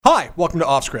Hi, welcome to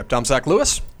Offscript. I'm Zach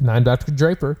Lewis. And I'm Dr.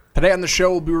 Draper. Today on the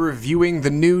show, we'll be reviewing the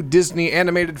new Disney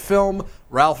animated film,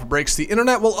 Ralph Breaks the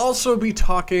Internet. We'll also be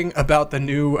talking about the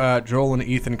new Joel and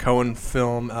Ethan Coen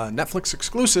film, Netflix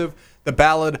exclusive, The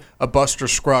Ballad of Buster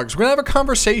Scruggs. We're going to have a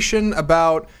conversation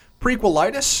about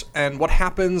prequelitis and what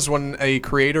happens when a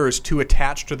creator is too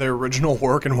attached to their original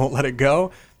work and won't let it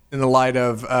go, in the light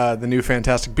of the new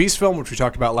Fantastic Beasts film, which we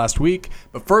talked about last week.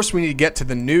 But first, we need to get to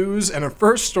the news, and our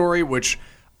first story, which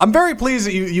I'm very pleased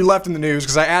that you left in the news,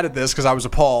 because I added this because I was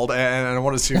appalled, and I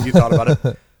wanted to see what you thought about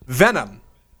it. Venom,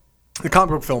 the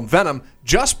comic book film Venom,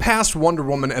 just passed Wonder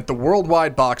Woman at the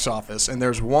worldwide box office, and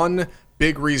there's one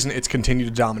big reason it's continued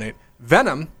to dominate.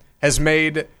 Venom has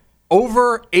made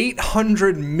over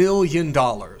 $800 million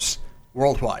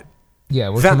worldwide. Yeah,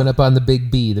 we're coming up on the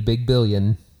big B, the big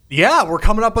billion. Yeah, we're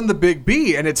coming up on the big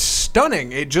B, and it's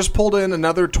stunning. It just pulled in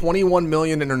another $21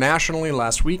 million internationally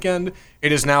last weekend.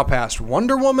 It has now passed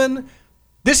Wonder Woman.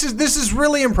 This is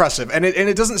really impressive, and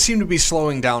it doesn't seem to be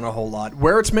slowing down a whole lot.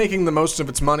 Where it's making the most of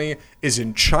its money is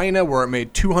in China, where it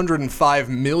made $205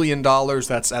 million.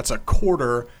 That's a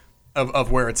quarter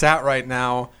of where it's at right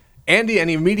now. Andy,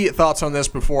 any immediate thoughts on this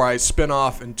before I spin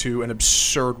off into an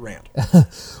absurd rant?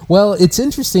 Well, it's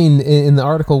interesting in the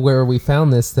article where we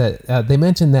found this that they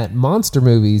mentioned that monster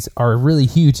movies are really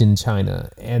huge in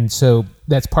China. And so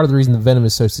that's part of the reason that Venom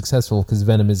is so successful, because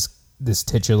Venom is this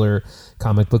titular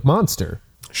comic book monster.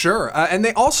 Sure. And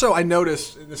they also, I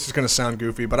noticed, this is going to sound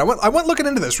goofy, but I went looking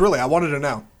into this, really. I wanted to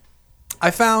know.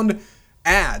 I found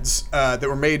ads that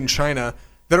were made in China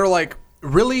that are like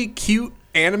really cute,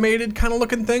 animated kind of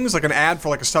looking things, like an ad for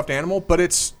like a stuffed animal, but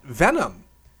it's Venom,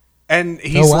 and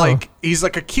he's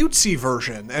like a cutesy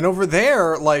version. And over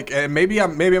there, like, and maybe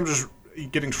I'm just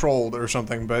getting trolled or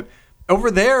something, but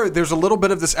over there's a little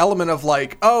bit of this element of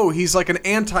like, oh, he's like an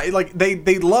anti, like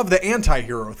they love the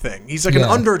anti-hero thing. He's like an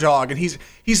underdog, and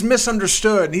he's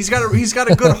misunderstood, and he's got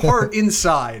a good heart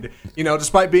inside,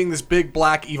 despite being this big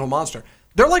black evil monster.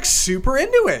 They're like super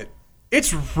into it.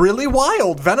 It's really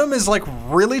wild. Venom is like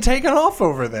really taking off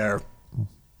over there.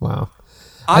 Wow.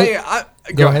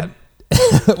 Go ahead.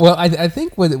 Well, I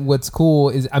think what's cool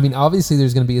is, I mean, obviously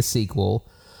there's going to be a sequel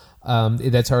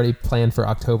that's already planned for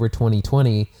October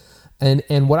 2020.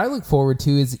 And what I look forward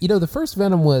to is, the first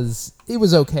Venom was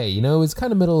okay. It was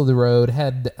kind of middle of the road,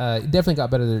 definitely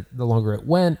got better the longer it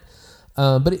went.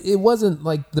 But it wasn't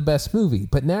like the best movie.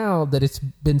 But now that it's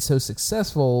been so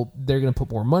successful, they're going to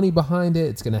put more money behind it.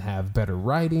 It's going to have better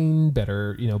writing,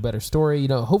 better story.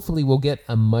 Hopefully we'll get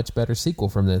a much better sequel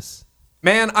from this.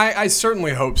 Man, I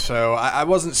certainly hope so. I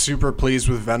wasn't super pleased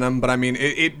with Venom, but I mean,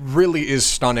 it really is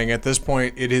stunning. At this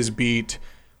point, it has beat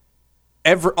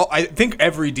I think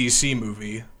every DC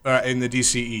movie in the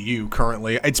DCEU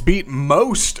currently. It's beat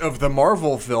most of the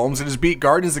Marvel films. It has beat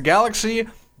Guardians of the Galaxy.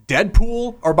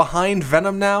 Deadpool are behind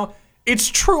Venom now. It's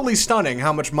truly stunning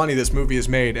how much money this movie has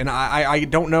made, and I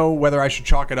don't know whether I should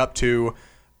chalk it up to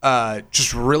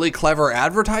just really clever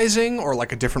advertising or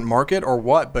like a different market or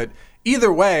what, but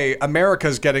either way,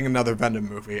 America's getting another Venom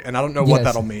movie, and I don't know what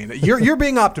that'll mean. You're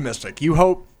being optimistic. You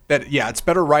hope that, it's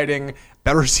better writing,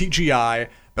 better CGI,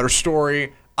 better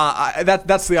story.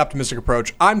 That's the optimistic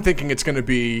approach. I'm thinking it's going to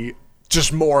be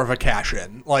just more of a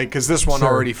cash-in, because this one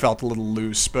already felt a little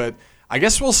loose, but I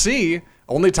guess we'll see.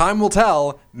 Only time will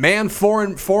tell. Man,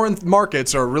 foreign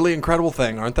markets are a really incredible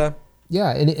thing, aren't they?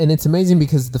 Yeah, and it's amazing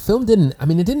because the film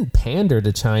didn't pander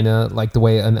to China like the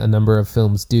way a number of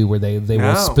films do, where they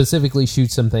will specifically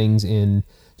shoot some things in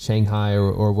Shanghai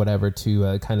or whatever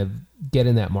to kind of get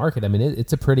in that market. I mean,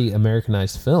 it's a pretty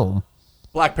Americanized film.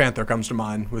 Black Panther comes to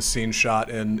mind, with scenes shot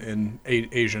in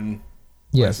Asian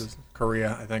places,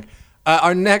 Korea, I think.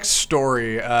 Our next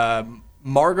story,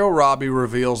 Margot Robbie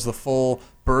reveals the full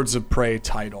Birds of Prey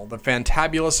title, The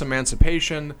Fantabulous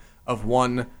Emancipation of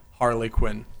One Harley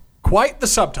Quinn. Quite the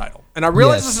subtitle. And I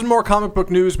realize this is more comic book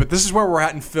news, but this is where we're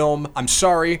at in film. I'm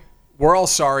sorry. We're all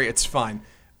sorry. It's fine.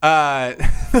 The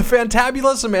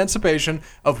Fantabulous Emancipation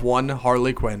of One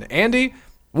Harley Quinn. Andy,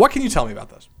 what can you tell me about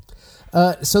this?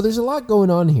 So there's a lot going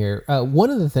on here.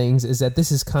 One of the things is that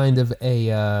this is kind of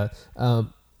a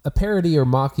parody or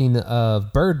mocking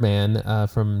of Birdman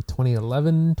from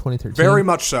 2011, 2013. Very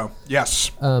much so, yes.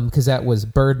 Because that was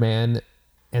Birdman,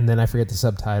 and then I forget the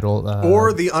subtitle.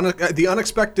 Or the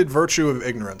unexpected virtue of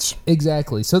ignorance.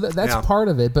 Exactly. So that's part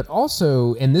of it, but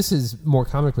also, and this is more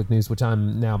comic book news, which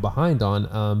I'm now behind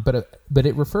on, but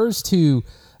it refers to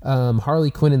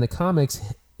Harley Quinn in the comics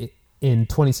in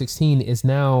 2016 is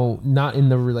now not in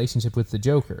the relationship with the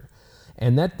Joker.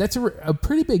 And that's a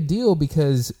pretty big deal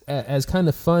because as kind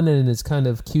of fun and as kind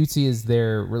of cutesy as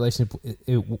their relationship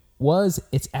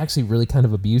it's actually really kind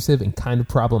of abusive and kind of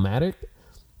problematic.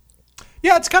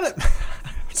 Yeah, it's kind of...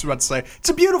 I was about to say, it's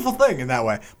a beautiful thing in that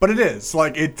way, but it is.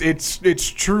 Like, it's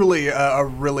truly a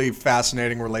really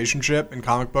fascinating relationship in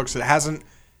comic books. It hasn't...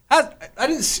 I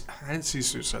didn't see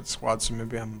Suicide Squad, so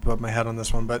maybe I'm above my head on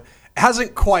this one, but it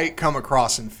hasn't quite come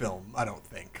across in film, I don't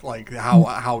think, like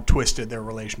how twisted their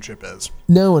relationship is.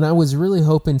 No, and I was really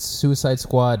hoping Suicide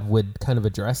Squad would kind of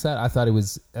address that. I thought it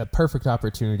was a perfect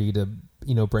opportunity to,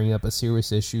 bring up a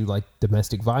serious issue like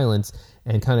domestic violence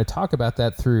and kind of talk about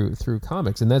that through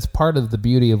comics. And that's part of the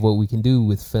beauty of what we can do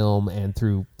with film and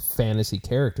through fantasy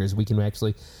characters. We can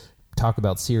actually talk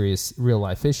about serious real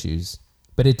life issues,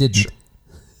 but it didn't.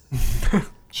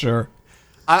 Sure.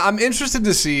 I'm interested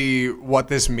to see what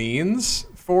this means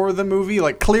for the movie.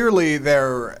 Like, clearly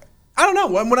I don't know.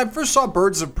 When I first saw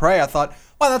Birds of Prey, I thought,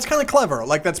 wow, that's kind of clever.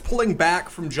 Like, that's pulling back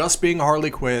from just being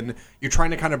Harley Quinn. You're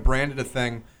trying to kind of brand it a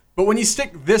thing. But when you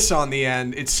stick this on the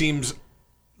end, it seems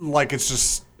like it's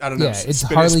just, I don't know, it's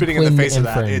spitting in the face of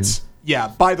that. Friends.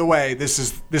 It's, by the way, this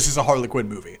is a Harley Quinn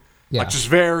movie. Yeah. Like, just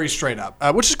very straight up,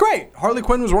 which is great. Harley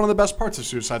Quinn was one of the best parts of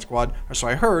Suicide Squad, or so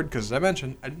I heard, because as I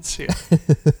mentioned, I didn't see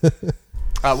it.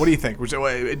 What do you think? Would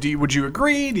you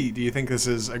agree? Do you think this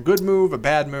is a good move, a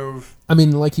bad move? I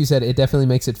mean, like you said, it definitely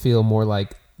makes it feel more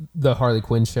like the Harley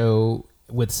Quinn show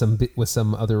with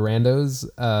some other randos.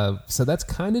 So that's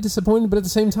kind of disappointing, but at the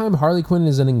same time, Harley Quinn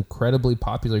is an incredibly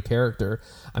popular character.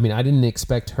 I mean, I didn't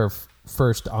expect her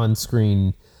first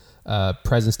on-screen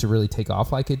presence to really take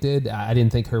off like it did. I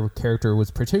didn't think her character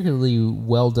was particularly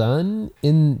well done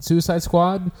in Suicide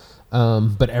Squad,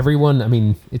 but everyone, I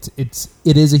mean, it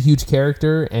is a huge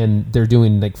character, and they're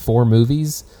doing like 4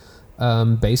 movies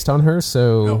based on her.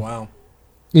 So, oh wow,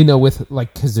 with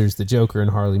like, because there's the Joker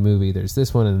and Harley movie, there's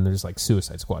this one, and there's like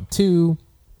Suicide Squad 2.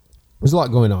 There's a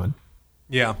lot going on.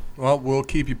 Yeah, well, we'll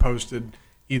keep you posted.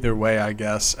 Either way, I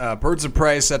guess. Birds of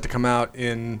Prey set to come out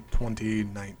in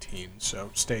 2019, so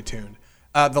stay tuned.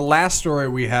 The last story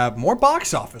we have, more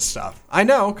box office stuff. I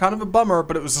know, kind of a bummer,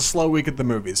 but it was a slow week at the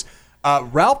movies.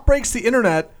 Ralph Breaks the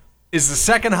Internet is the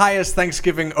second highest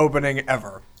Thanksgiving opening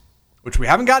ever, which we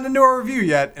haven't gotten into our review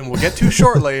yet, and we'll get to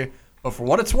shortly. But for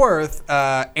what it's worth,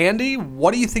 Andy,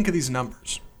 what do you think of these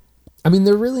numbers? I mean,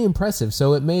 they're really impressive.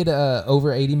 So it made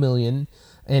over $80 million.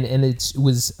 And it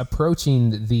was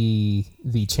approaching the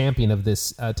champion of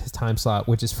this time slot,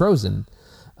 which is Frozen.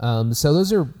 So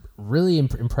those are really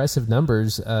impressive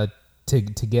numbers to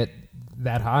get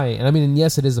that high. And I mean,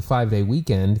 yes, it is a 5-day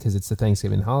weekend because it's the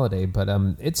Thanksgiving holiday, but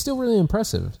it's still really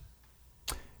impressive.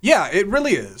 Yeah, it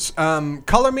really is.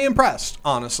 Color me impressed,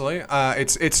 honestly.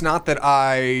 It's not that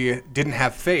I didn't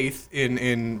have faith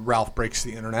in Ralph Breaks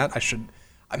the Internet.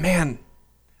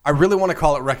 I really want to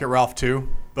call it Wreck-It Ralph 2.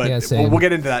 But yeah, we'll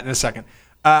get into that in a second.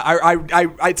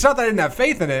 It's not that I didn't have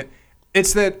faith in it.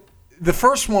 It's that the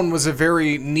first one was a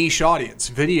very niche audience,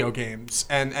 video games.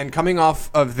 And coming off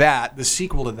of that, the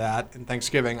sequel to that in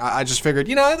Thanksgiving, I just figured,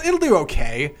 it'll do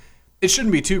okay. It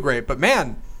shouldn't be too great. But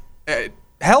man,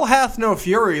 hell hath no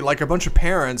fury like a bunch of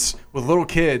parents with little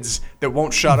kids that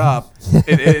won't shut up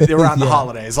around the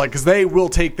holidays. Like, because they will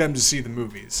take them to see the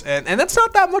movies. And that's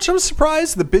not that much of a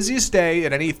surprise. The busiest day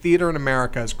at any theater in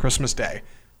America is Christmas Day.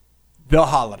 The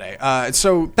holiday.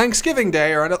 So Thanksgiving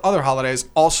Day or other holidays,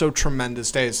 also tremendous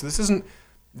days. So this isn't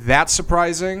that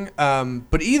surprising.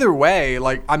 But either way,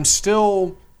 like, I'm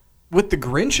still with the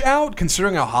Grinch out,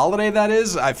 considering how holiday that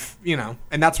is. And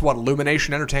that's what,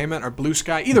 Illumination Entertainment or Blue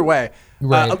Sky. Either way,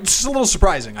 right. It's just a little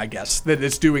surprising, I guess, that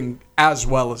it's doing as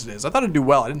well as it is. I thought it'd do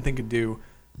well. I didn't think it'd do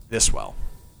this well.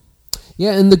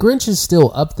 Yeah, and the Grinch is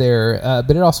still up there,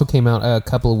 but it also came out a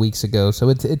couple of weeks ago, so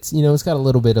it's it's got a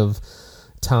little bit of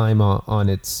time on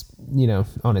its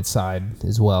side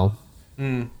as well.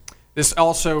 This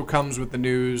also comes with the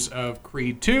news of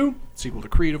Creed 2, sequel to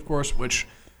Creed, of course, which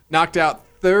knocked out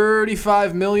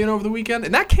 $35 million over the weekend,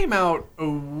 and that came out a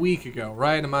week ago,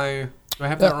 right? Do I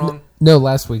have that wrong? No,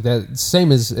 last week. That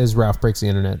same as Ralph Breaks the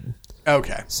Internet.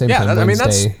 Okay, same time Wednesday.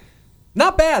 That's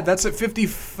not bad. That's at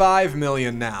 $55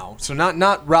 million now, so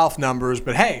not Ralph numbers,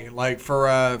 but hey, like for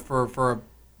a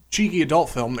cheeky adult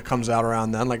film that comes out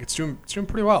around then, like it's doing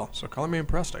pretty well. So color me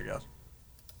impressed, I guess.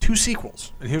 2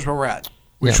 sequels, and here's where we're at.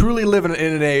 We truly live in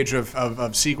an age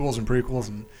of sequels and prequels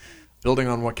and building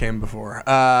on what came before.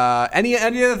 Any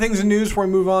other things in news before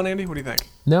we move on, Andy? What do you think?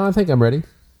 No, I think I'm ready.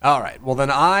 All right. Well,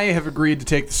 then I have agreed to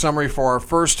take the summary for our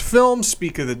first film,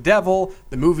 Speak of the Devil.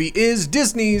 The movie is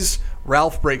Disney's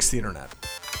Ralph Breaks the Internet.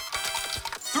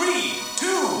 3, 2,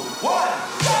 1,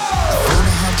 go!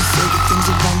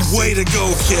 Way to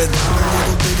go, kid.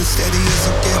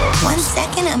 1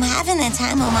 second, I'm having the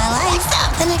time of my life.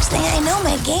 The next thing I know,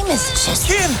 my game is just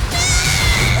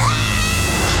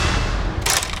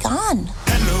gone.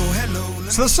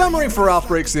 So the summary for Ralph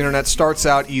Breaks the Internet starts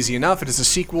out easy enough. It is a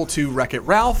sequel to Wreck-It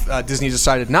Ralph. Disney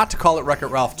decided not to call it Wreck-It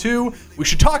Ralph 2. We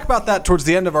should talk about that towards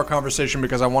the end of our conversation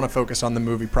because I want to focus on the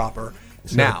movie proper.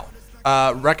 Sure. Now,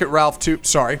 Wreck-It Ralph 2,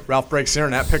 Ralph Breaks the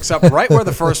Internet picks up right where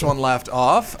the first one left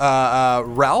off.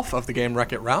 Ralph of the game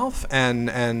Wreck-It Ralph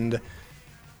and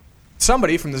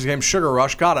somebody from this game Sugar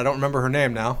Rush, God, I don't remember her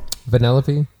name now.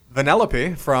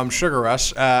 Vanellope from Sugar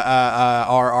Rush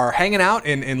are hanging out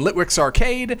in Litwick's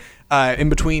arcade in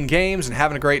between games and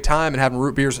having a great time and having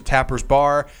root beers at Tapper's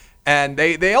Bar. And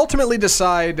they ultimately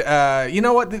decide, you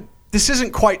know what, this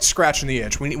isn't quite scratching the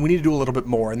itch. We need to do a little bit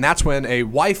more. And that's when a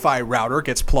Wi-Fi router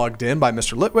gets plugged in by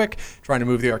Mr. Litwick, trying to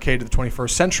move the arcade to the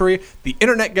 21st century. The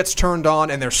internet gets turned on,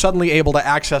 and they're suddenly able to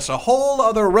access a whole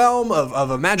other realm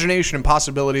of imagination and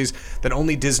possibilities that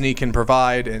only Disney can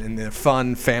provide in a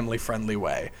fun, family-friendly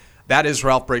way. That is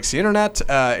Ralph Breaks the Internet.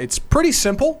 It's pretty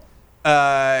simple,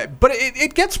 but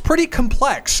it gets pretty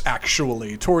complex,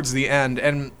 actually, towards the end.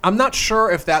 And I'm not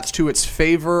sure if that's to its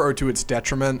favor or to its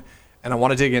detriment, and I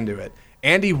want to dig into it.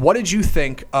 Andy, what did you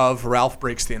think of Ralph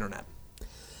Breaks the Internet?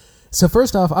 So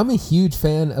first off, I'm a huge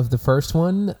fan of the first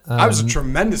one. I was a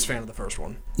tremendous fan of the first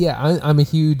one. Yeah, I'm a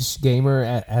huge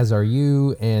gamer, as are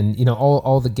you, and you know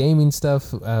all the gaming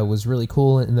stuff was really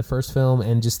cool in the first film,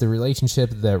 and just the relationship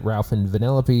that Ralph and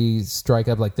Vanellope strike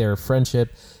up, like their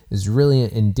friendship, is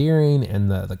really endearing,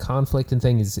 and the conflict and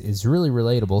thing is really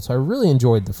relatable. So I really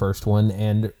enjoyed the first one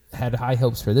and had high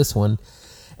hopes for this one,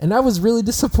 and I was really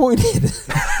disappointed.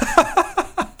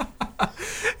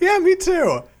 Yeah, me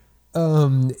too.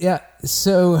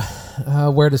 So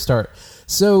where to start?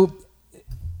 So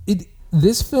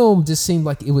this film just seemed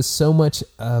like it was so much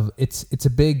of it's a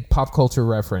big pop culture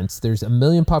reference. There's a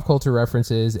million pop culture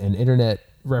references and internet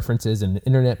references and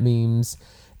internet memes,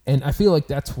 and I feel like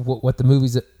that's what the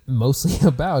movie's mostly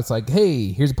about. It's like,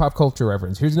 hey, here's a pop culture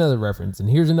reference, here's another reference, and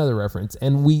here's another reference,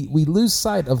 and we lose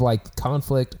sight of like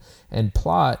conflict and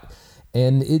plot,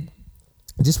 and it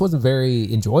just wasn't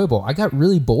very enjoyable. I got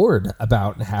really bored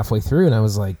about halfway through, and I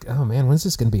was like, oh man, when's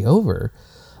this going to be over?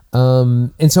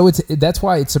 And so that's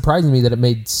why it's surprising me that it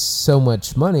made so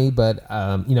much money, but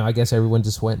I guess everyone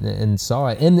just went and saw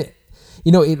it. And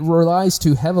it relies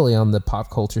too heavily on the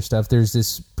pop culture stuff. There's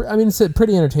this, it's a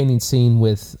pretty entertaining scene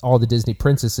with all the Disney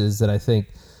princesses that I think,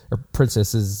 or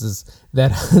princesses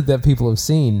that people have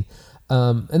seen.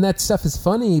 And that stuff is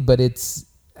funny, but it's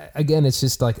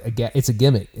just like it's a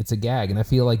gimmick, it's a gag, and I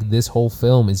feel like this whole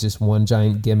film is just one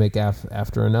giant gimmick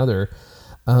after another.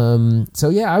 So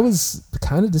yeah, I was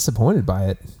kind of disappointed by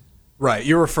it. Right,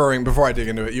 you're referring, before I dig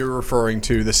into it, you're referring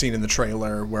to the scene in the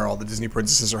trailer where all the Disney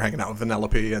princesses are hanging out with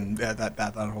Vanellope and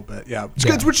that whole bit. Yeah,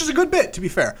 good, which is a good bit, to be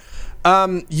fair.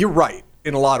 You're right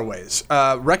in a lot of ways.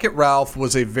 Wreck-It Ralph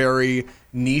was a very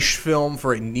niche film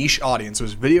for a niche audience. It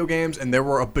was video games, and there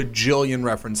were a bajillion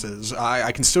references.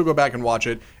 I can still go back and watch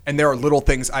it, and there are little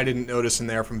things I didn't notice in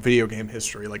there from video game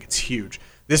history. Like, it's huge.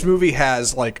 This movie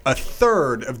has like a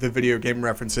third of the video game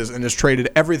references and has traded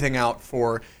everything out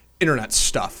for internet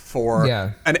stuff, for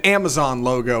an Amazon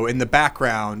logo in the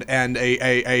background, and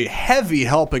a heavy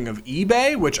helping of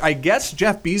eBay, which I guess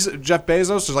Jeff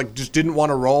Bezos is like just didn't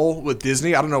want to roll with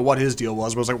Disney. I don't know what his deal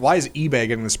was, but I was like, why is eBay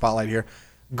getting the spotlight here?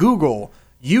 Google,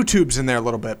 YouTube's in there a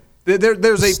little bit.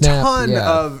 There's a ton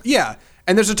of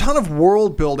and there's a ton of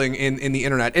world building in the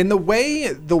internet, and the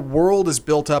way the world is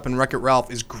built up in Wreck-It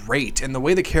Ralph is great, and the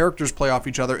way the characters play off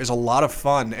each other is a lot of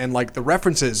fun, and like the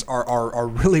references are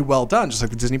really well done, just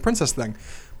like the Disney princess thing.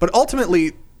 But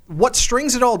ultimately, what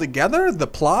strings it all together, the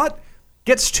plot,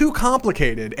 gets too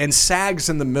complicated and sags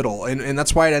in the middle, and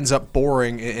that's why it ends up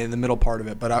boring in the middle part of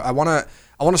it. But I want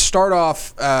to start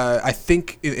off, I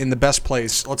think, in the best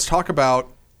place. Let's talk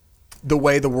about the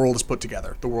way the world is put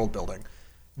together, the world building.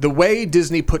 The way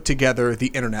Disney put together the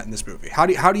internet in this movie. How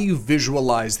do you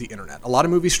visualize the internet? A lot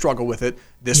of movies struggle with it.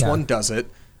 This one does it.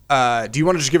 Do you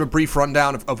want to just give a brief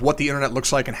rundown of what the internet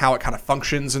looks like and how it kind of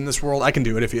functions in this world? I can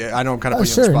do it if you. I know I'm kind of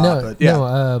putting you on the spot, but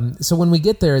yeah. So when we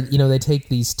get there, they take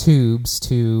these tubes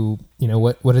to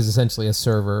what is essentially a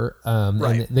server,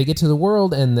 right. And they get to the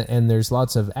world, and there's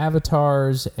lots of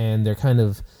avatars, and they're kind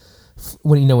of.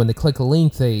 When they click a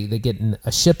link, they get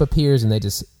a ship appears, and they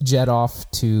just jet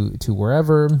off to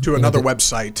wherever, to another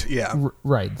website. Yeah,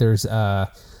 right. There's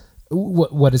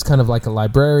what is kind of like a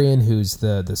librarian who's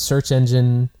the search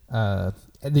engine,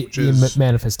 the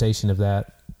manifestation of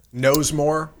that. Knows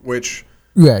More, which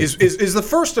is the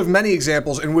first of many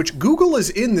examples in which Google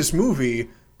is in this movie,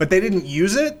 but they didn't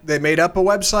use it. They made up a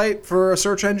website for a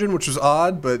search engine, which was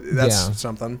odd, but that's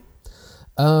something.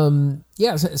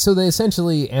 So they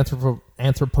essentially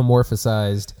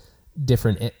anthropomorphized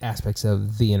different aspects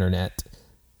of the internet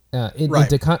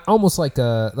into almost like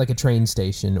a train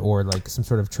station or like some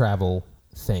sort of travel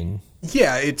thing.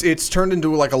 Yeah, it's turned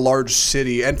into like a large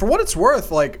city, and for what it's worth,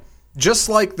 like just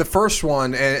like the first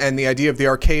one and the idea of the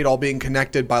arcade all being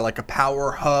connected by like a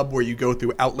power hub where you go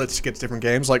through outlets to get to different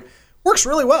games, like works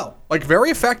really well. Like very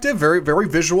effective, very, very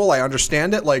visual. I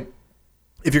understand it. Like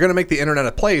if you're going to make the internet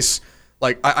a place,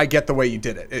 like I get the way you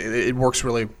did it. It works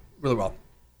really, really well.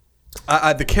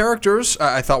 The characters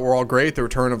I thought were all great. The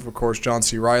return of course, John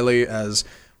C. Reilly as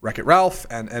Wreck-It Ralph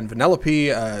and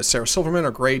Vanellope, Sarah Silverman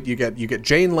are great. You get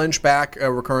Jane Lynch back,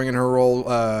 recurring in her role.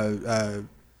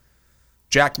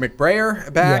 Jack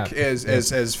McBrayer back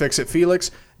as Fix-It Felix.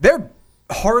 They're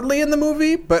hardly in the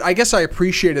movie, but I guess I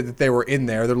appreciated that they were in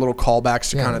there. They're little callbacks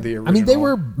to kind of the original. I mean, they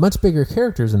were much bigger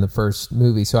characters in the first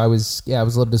movie, so I was a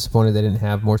little disappointed they didn't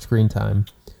have more screen time.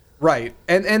 Right,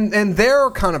 and their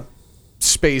kind of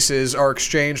spaces are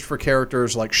exchanged for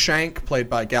characters like Shank, played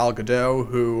by Gal Gadot,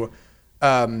 who,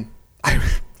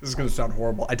 this is going to sound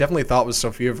horrible, I definitely thought was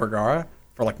Sofia Vergara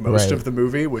for like most of the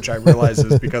movie, which I realize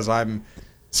is because I'm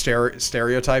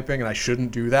stereotyping and I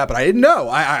shouldn't do that, but I didn't know.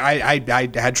 I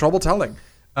had trouble telling.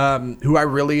 Who I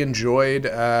really enjoyed.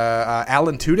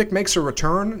 Alan Tudyk makes a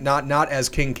return, not as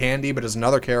King Candy, but as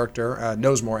another character.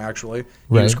 Knowsmore, actually.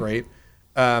 He was great.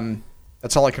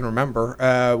 That's all I can remember.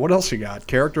 What else you got?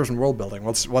 Characters and world building.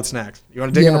 What's next? You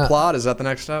want to dig into plot? Is that the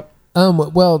next step?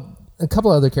 Well, a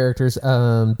couple other characters.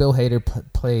 Bill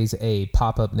Hader plays a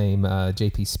pop-up named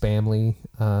J.P. Spamley,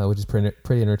 which is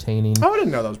pretty entertaining. Oh, I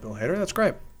didn't know that was Bill Hader. That's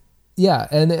great. Yeah,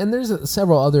 and there's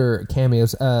several other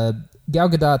cameos. Gal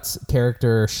Gadot's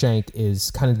character, Shank,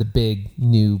 is kind of the big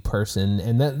new person,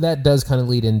 and that does kind of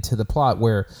lead into the plot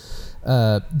where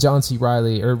John C.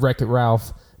 Reilly, or Wreck-It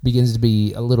Ralph, begins to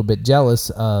be a little bit jealous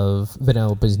of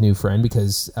Vanellope's new friend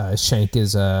because Shank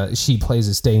she plays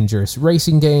this dangerous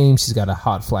racing game. She's got a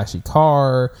hot, flashy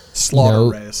car.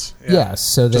 Slaughter Race. Yeah.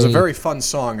 So there's a very fun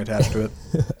song attached to it.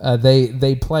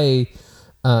 They play,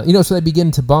 so they begin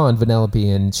to bond.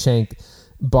 Vanellope and Shank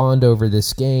bond over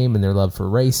this game and their love for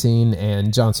racing.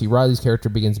 And John C. Reilly's character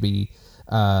begins to be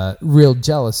real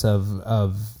jealous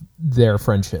of their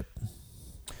friendship.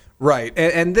 Right,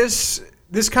 and this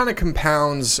kind of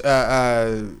compounds,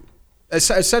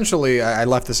 essentially, I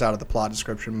left this out of the plot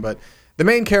description, but the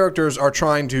main characters are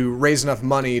trying to raise enough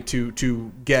money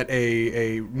to get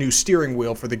a new steering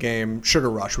wheel for the game Sugar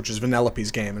Rush, which is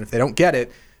Vanellope's game. And if they don't get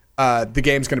it, the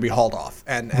game's going to be hauled off,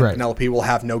 and Vanellope will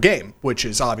have no game, which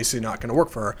is obviously not going to work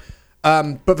for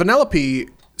her. But Vanellope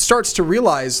starts to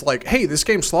realize, like, hey, this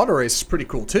game Slaughter Race is pretty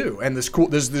cool too, and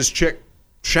this chick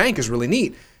Shank is really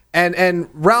neat. And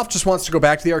Ralph just wants to go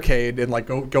back to the arcade and like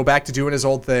go back to doing his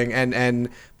old thing, and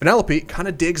Vanellope kind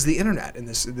of digs the internet in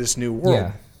this new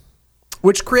world,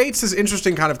 which creates this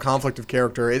interesting kind of conflict of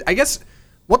character. I guess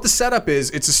what the setup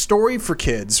is, it's a story for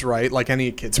kids, right? Like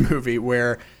any kids movie,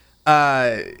 where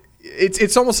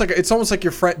it's almost like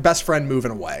your best friend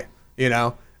moving away,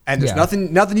 and there's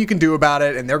nothing you can do about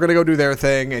it, and they're gonna go do their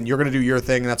thing, and you're gonna do your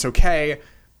thing, and that's okay.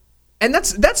 And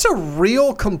that's a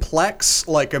real complex,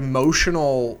 like,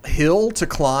 emotional hill to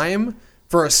climb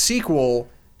for a sequel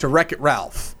to Wreck-It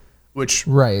Ralph, which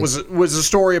was a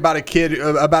story about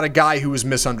a guy who was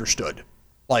misunderstood,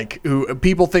 like who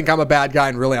people think I'm a bad guy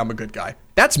and really I'm a good guy.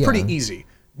 That's pretty easy.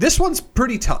 This one's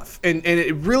pretty tough, and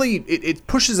it really it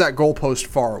pushes that goalpost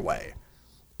far away.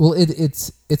 Well,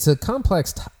 it's a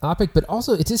complex topic, but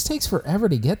also it just takes forever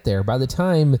to get there. By the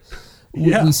time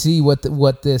we see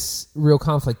what this real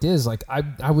conflict is, like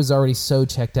I was already so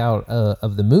checked out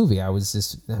of the movie. I was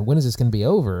just, when is this going to be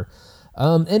over?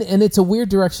 And it's a weird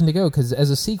direction to go, because as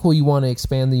a sequel you want to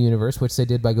expand the universe, which they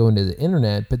did by going to the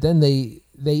internet, but then they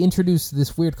introduced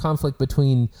this weird conflict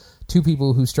between two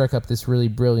people who strike up this really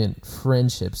brilliant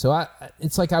friendship. So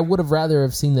it's like I would have rather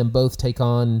have seen them both take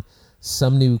on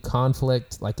some new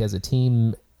conflict, like as a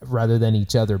team, rather than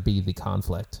each other be the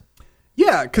conflict.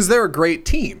 Yeah, because they're a great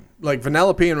team. Like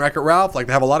Vanellope and Wreck-It Ralph, like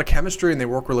they have a lot of chemistry and they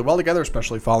work really well together,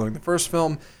 especially following the first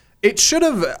film. It should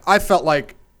have, I felt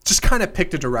like, just kind of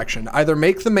picked a direction. Either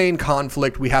make the main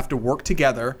conflict, we have to work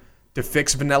together to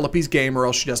fix Vanellope's game, or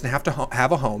else she doesn't have to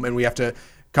have a home, and we have to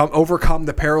overcome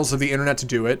the perils of the internet to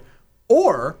do it.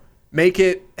 Or make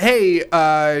it, hey,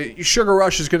 Sugar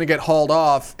Rush is going to get hauled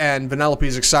off, and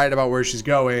Vanellope's excited about where she's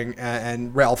going,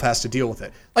 and Ralph has to deal with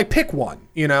it. Like, pick one,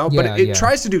 But it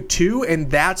tries to do two, and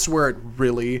that's where it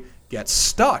really gets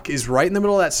stuck, is right in the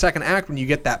middle of that second act when you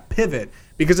get that pivot,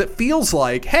 because it feels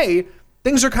like, hey,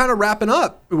 things are kind of wrapping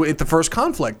up with the first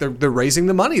conflict. They're raising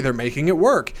the money. They're making it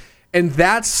work. And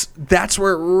that's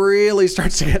where it really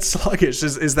starts to get sluggish,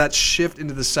 is that shift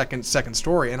into the second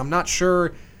story. And I'm not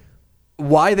sure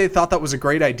why they thought that was a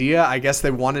great idea. I guess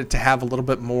they wanted to have a little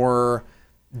bit more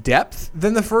depth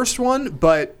than the first one.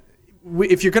 But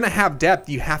if you're going to have depth,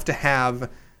 you have to have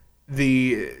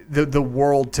the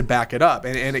world to back it up,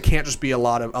 and it can't just be a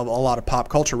lot of pop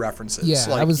culture references. Yeah,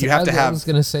 like, I was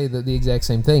going to say that the exact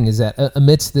same thing, is that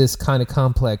amidst this kind of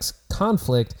complex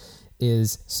conflict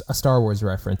is a Star Wars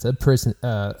reference,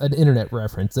 an internet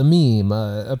reference, a meme,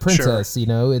 a princess. Sure. You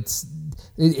know, it's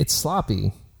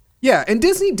sloppy. Yeah, and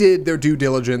Disney did their due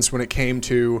diligence when it came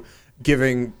to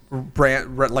giving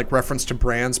reference to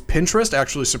brands. Pinterest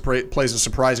actually plays a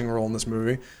surprising role in this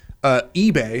movie.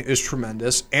 eBay is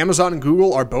tremendous. Amazon and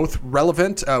Google are both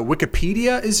relevant.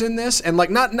 Wikipedia is in this, and like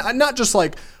not just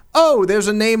like, oh, there's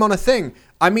a name on a thing.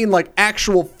 I mean, like,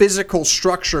 actual physical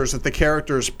structures that the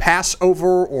characters pass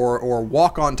over or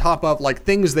walk on top of, like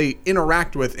things they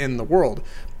interact with in the world.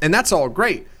 And that's all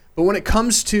great. But when it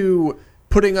comes to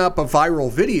putting up a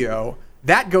viral video,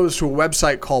 that goes to a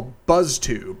website called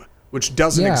BuzzTube, which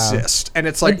doesn't exist. And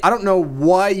it's like, I don't know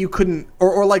why you couldn't,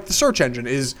 or like the search engine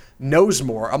is knows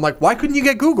more. I'm like, why couldn't you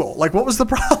get Google? Like, what was the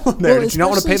problem there? Well, did you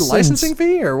not want to pay the licensing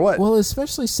fee or what? Well,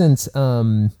 especially since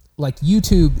like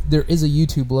YouTube, there is a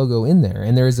YouTube logo in there,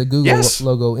 and there is a Google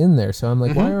logo in there. So I'm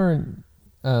like, why aren't?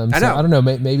 I don't know.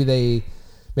 Maybe they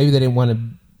didn't want to.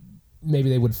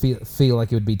 Maybe they would feel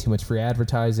like it would be too much free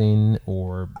advertising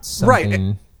or something.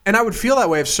 Right. And I would feel that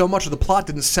way if so much of the plot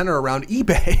didn't center around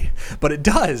eBay, but it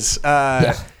does.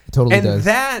 Yeah, it totally does. And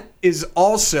that is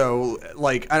also,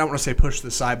 like, I don't want to say pushed to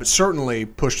the side, but certainly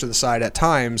pushed to the side at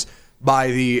times by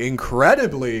the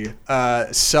incredibly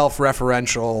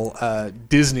self-referential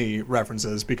Disney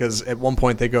references, because at one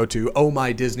point they go to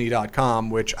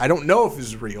ohmydisney.com, which I don't know if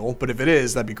is real, but if it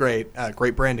is, that'd be great.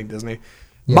 Great branding, Disney.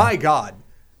 Yeah. My God.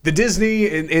 The Disney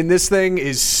in this thing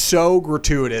is so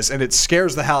gratuitous, and it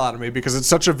scares the hell out of me because it's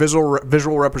such a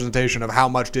visual representation of how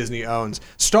much Disney owns.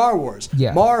 Star Wars,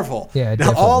 Marvel,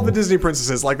 all the Disney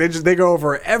princesses, like they go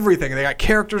over everything. They got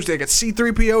characters. They got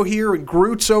C-3PO here and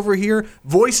Groot's over here,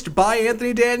 voiced by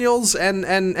Anthony Daniels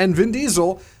and Vin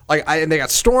Diesel. And they got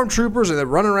stormtroopers and they're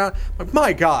running around. But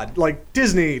my God, like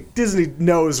Disney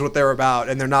knows what they're about,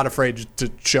 and they're not afraid to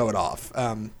show it off.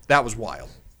 That was wild.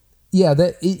 Yeah,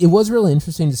 it was really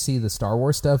interesting to see the Star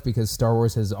Wars stuff, because Star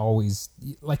Wars has always,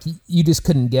 like, you just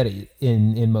couldn't get it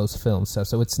in most film stuff.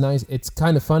 So it's nice. It's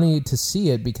kind of funny to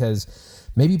see it because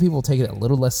maybe people take it a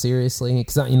little less seriously.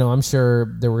 Because, you know, I'm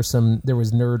sure there was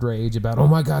nerd rage about, oh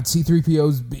my God,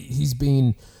 C-3PO's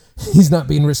he's not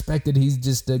being respected. He's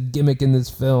just a gimmick in this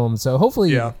film. So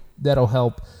hopefully that'll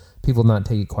help people not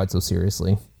take it quite so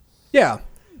seriously. Yeah.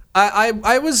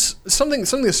 I was something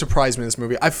that surprised me in this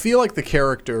movie. I feel like the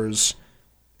characters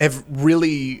have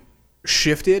really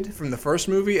shifted from the first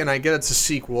movie, and I get it's a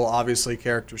sequel. Obviously,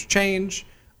 characters change.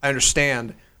 I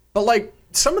understand, but like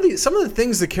some of the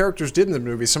things the characters did in the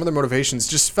movie, some of their motivations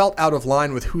just felt out of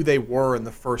line with who they were in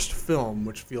the first film,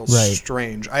 which feels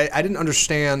strange. I didn't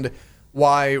understand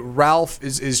why Ralph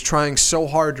is trying so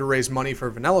hard to raise money for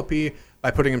Vanellope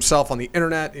by putting himself on the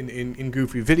internet in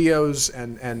goofy videos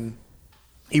and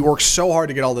he works so hard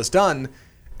to get all this done,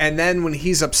 and then when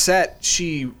he's upset,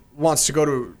 she wants to go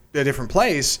to a different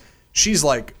place. She's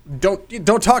like,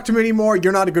 "Don't talk to me anymore.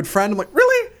 You're not a good friend." I'm like,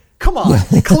 "Really? Come on."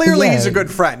 Clearly, he's a good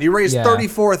friend. He raised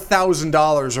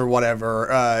 $34,000 or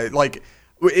whatever. Like,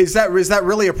 is that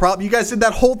really a problem? You guys did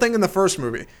that whole thing in the first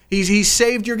movie. He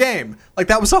saved your game. Like,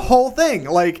 that was a whole thing.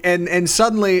 Like, and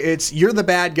suddenly it's you're the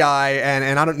bad guy,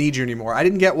 and I don't need you anymore. I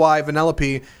didn't get why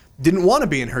Vanellope didn't want to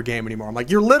be in her game anymore. I'm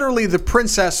like, you're literally the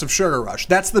princess of Sugar Rush.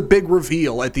 That's the big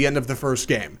reveal at the end of the first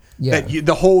game. Yeah. That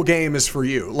the whole game is for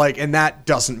you. Like, and that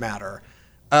doesn't matter.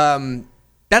 That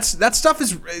stuff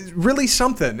is really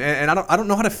something, and I don't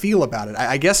know how to feel about it.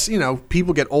 I guess, you know,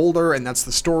 people get older, and that's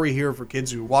the story here for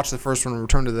kids who watch the first one and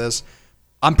return to this.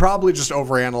 I'm probably just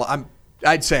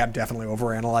I'd say I'm definitely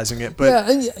overanalyzing it, but yeah,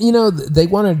 and you know, they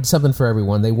wanted something for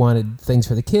everyone. They wanted things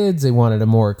for the kids. They wanted a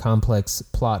more complex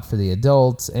plot for the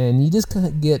adults, and you just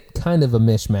get kind of a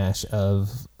mishmash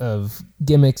of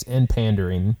gimmicks and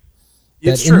pandering.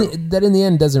 It's true. That in the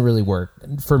end doesn't really work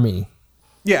for me.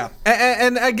 Yeah,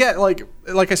 and I get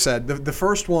like I said, the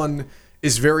first one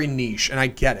is very niche, and I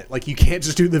get it. Like, you can't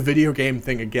just do the video game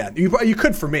thing again. You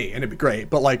could for me, and it'd be great,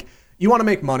 but like, you want to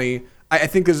make money. I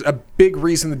think there's a big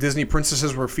reason the Disney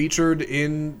princesses were featured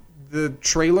in the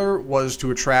trailer was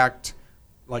to attract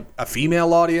like a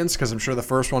female audience, because I'm sure the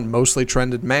first one mostly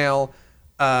trended male.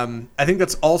 I think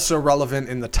that's also relevant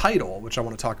in the title, which I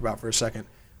want to talk about for a second.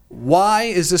 why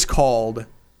is this called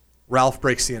Ralph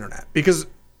Breaks the Internet? Because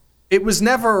it was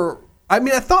never... I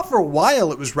mean, I thought for a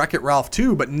while it was Wreck-It Ralph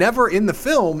 2, but never in the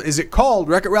film is it called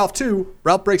Wreck-It Ralph 2,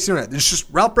 Ralph Breaks the Internet. It's just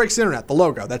Ralph Breaks the Internet, the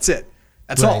logo. That's it.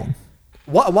 That's all.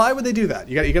 Why would they do that?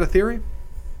 You got a theory?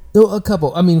 No, a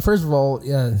couple. I mean, first of all,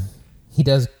 he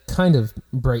does kind of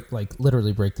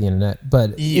literally break the internet,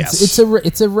 but yes.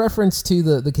 it's a reference to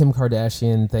the Kim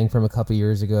Kardashian thing from a couple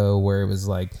years ago, where it was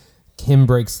like Kim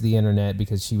breaks the internet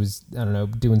because she was, I don't know,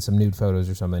 doing some nude photos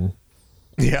or something.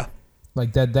 Yeah.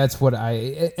 Like that. That's what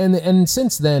and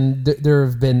since then there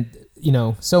have been,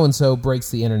 so and so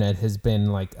breaks the internet has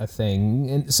been like a thing,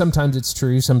 and sometimes it's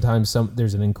true. Sometimes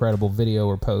there's an incredible video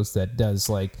or post that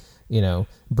does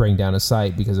bring down a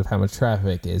site because of how much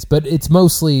traffic is, but it's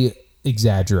mostly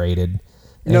exaggerated.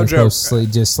 And no it's joke. Mostly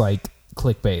just like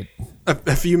clickbait.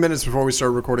 A few minutes before we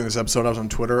started recording this episode, I was on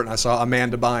Twitter and I saw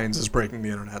Amanda Bynes is breaking the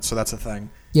internet, so that's a thing.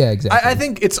 Yeah, exactly. I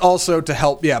think it's also to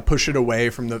help, push it away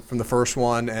from the first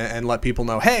one and let people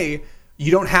know, hey, you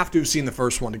don't have to have seen the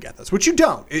first one to get this, which you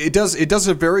don't. It does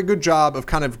a very good job of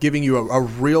kind of giving you a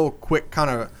real quick kind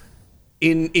of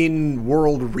in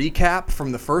world recap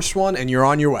from the first one, and you're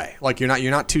on your way. Like you're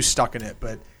not too stuck in it.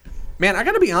 But man, I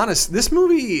got to be honest, this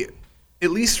movie,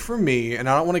 at least for me, and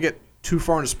I don't want to get too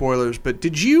far into spoilers, but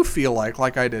did you feel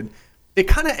like I did, it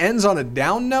kind of ends on a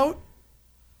down note?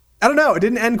 I don't know. It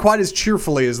didn't end quite as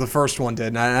cheerfully as the first one did.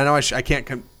 And I know I can't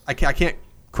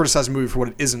criticize a movie for what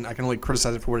it isn't. I can only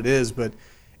criticize it for what it is. But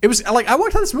it was like I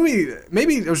walked out of this movie.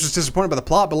 Maybe I was just disappointed by the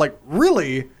plot, but like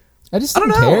really, I just don't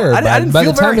didn't know. care. I didn't by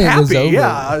feel the time very it was happy. over.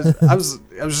 Yeah, I was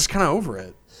just kind of over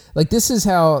it. Like this is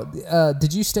how.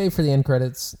 Did you stay for the end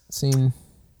credits scene?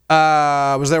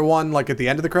 Was there one like at the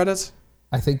end of the credits?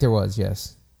 I think there was.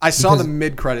 Yes. I saw the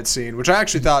mid-credit scene, which I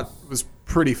actually thought was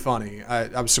pretty funny.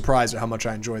 I was surprised at how much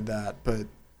I enjoyed that, but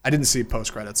I didn't see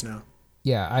post-credits, no.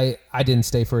 Yeah, I didn't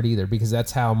stay for it either because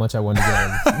that's how much I wanted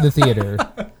to get in the theater.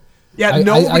 Yeah,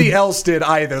 nobody else did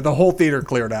either. The whole theater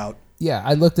cleared out. Yeah,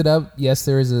 I looked it up. Yes,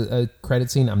 there is a credit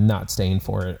scene. I'm not staying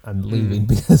for it. I'm leaving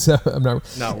because I'm not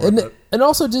worth it. And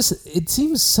also, just it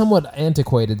seems somewhat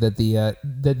antiquated that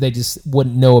that they just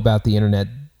wouldn't know about the internet,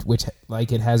 which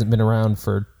like it hasn't been around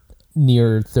for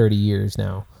near 30 years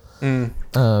now.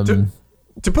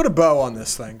 To put a bow on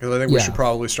this thing, because I think we should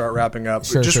probably start wrapping up.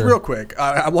 Sure, real quick,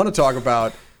 I want to talk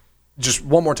about just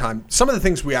one more time some of the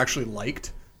things we actually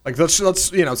liked. Like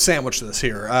let's sandwich this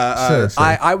here. Sure.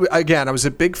 I was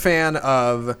a big fan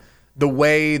of the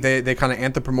way they kind of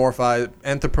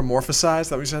anthropomorphized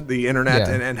that we said the internet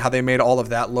and how they made all of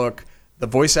that look. The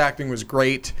voice acting was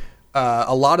great.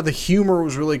 A lot of the humor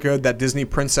was really good. That Disney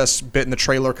princess bit in the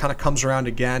trailer kind of comes around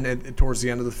again towards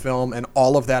the end of the film, and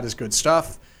all of that is good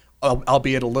stuff,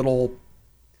 albeit a little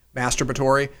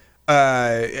masturbatory.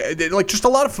 Like just a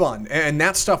lot of fun, and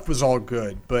that stuff was all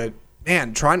good. But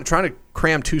man, trying to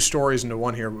cram two stories into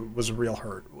one here was a real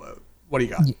hurt. What do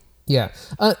you got? Yeah,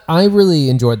 I really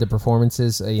enjoyed the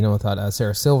performances. I thought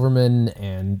Sarah Silverman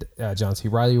and John C.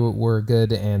 Reilly were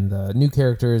good, and the new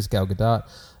characters, Gal Gadot,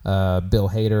 Bill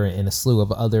Hader, and a slew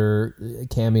of other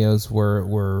cameos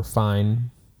were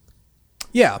fine.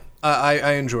 Yeah,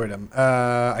 I enjoyed them.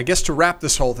 I guess to wrap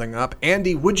this whole thing up,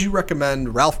 Andy, would you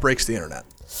recommend Ralph Breaks the Internet?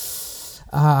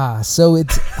 So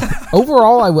it's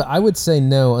overall, I would say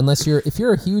no, unless if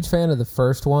you're a huge fan of the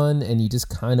first one and you just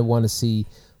kind of want to see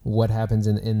what happens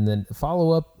in the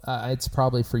follow-up, it's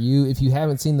probably for you. If you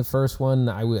haven't seen the first one,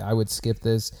 I would skip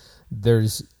this.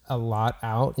 There's a lot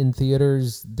out in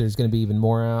theaters. There's going to be even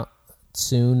more out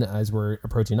soon as we're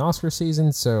approaching Oscar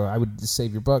season, so I would just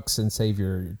save your bucks and save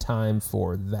your time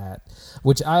for that.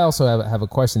 Which I also have a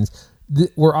question.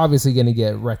 We're obviously going to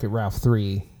get Wreck-It Ralph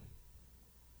 3.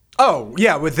 Oh,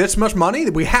 yeah, with this much money,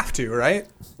 we have to, right?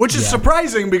 Which is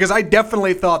surprising because I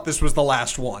definitely thought this was the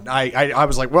last one. I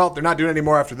was like, well, they're not doing any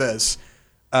more after this.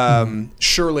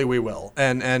 Surely we will.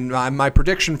 And my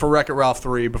prediction for Wreck-It Ralph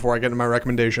 3, before I get into my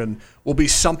recommendation, will be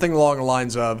something along the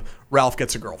lines of Ralph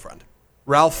gets a girlfriend.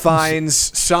 Ralph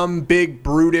finds some big,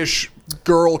 brutish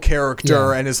girl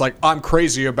character and is like, I'm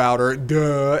crazy about her,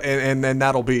 duh, and then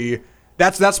that'll be...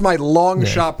 That's my long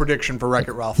shot prediction for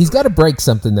Wreck-It Ralph. He's got to break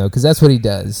something though, because that's what he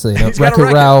does. So, Wreck-It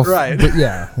Ralph, right?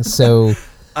 Yeah. So,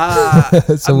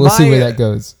 so we'll see where that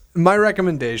goes. My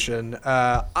recommendation.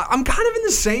 I'm kind of in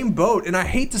the same boat, and I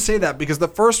hate to say that because the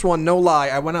first one, no lie,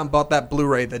 I went out and bought that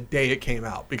Blu-ray the day it came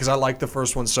out because I liked the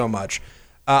first one so much.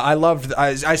 I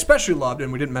especially loved,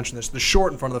 and we didn't mention this, the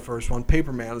short in front of the first one.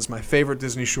 Paperman is my favorite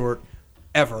Disney short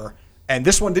ever. And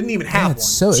this one didn't even have one,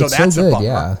 so that's a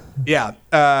bummer. Yeah.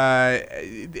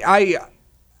 I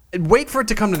wait for it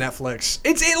to come to Netflix.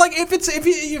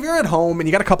 If you're at home and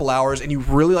you got a couple hours and you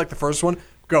really like the first one,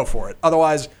 go for it.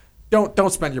 Otherwise,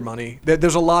 don't spend your money.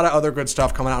 There's a lot of other good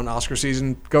stuff coming out in Oscar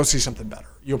season. Go see something better.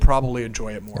 You'll probably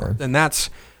enjoy it more. And that's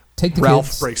Take the Ralph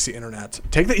kids. Breaks the Internet.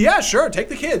 Take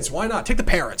the kids. Why not? Take the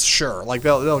parents. Sure, like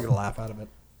they'll get a laugh out of it.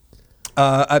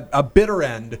 A bitter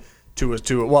end to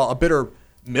a bitter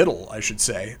middle, I should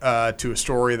say, to a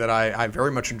story that I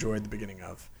very much enjoyed the beginning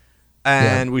of.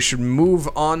 And we should move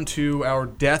on to our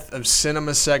Death of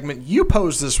Cinema segment. You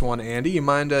posed this one, Andy. You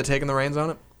mind taking the reins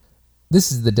on it?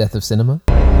 This is the Death of Cinema.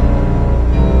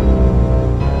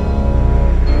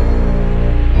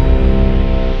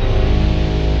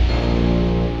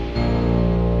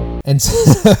 And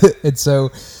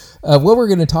so what we're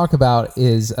going to talk about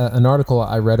is an article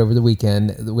I read over the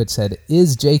weekend which said,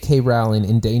 is J.K. Rowling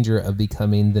in danger of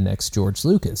becoming the next George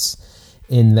Lucas?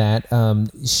 In that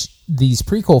these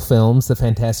prequel films, the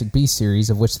Fantastic Beasts series,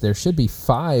 of which there should be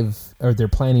 5, or they're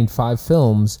planning 5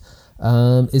 films,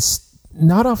 is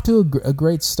not off to a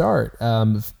great start.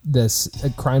 This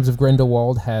Crimes of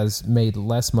Grindelwald has made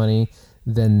less money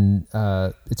than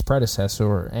its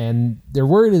predecessor, and they're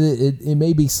worried that it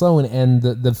may be slowing, and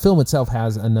the film itself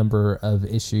has a number of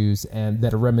issues and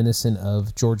that are reminiscent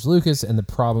of George Lucas and the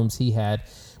problems he had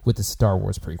with the Star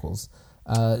Wars prequels.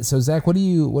 So Zach, what are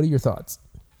your thoughts?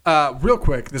 Real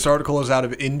quick, this article is out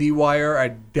of IndieWire. I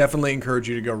definitely encourage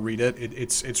you to go read it.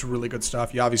 It's really good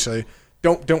stuff. You obviously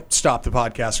don't stop the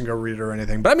podcast and go read it or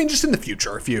anything, but I mean just in the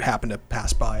future if you happen to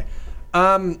pass by.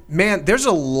 Man, there's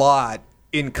a lot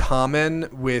in common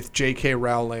with J.K.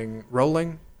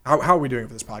 Rowling. How are we doing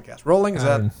for this podcast? Rolling? Is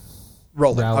that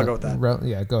rolling? I'll go with that.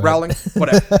 Yeah, go ahead. Rowling?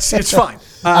 Whatever. It's fine.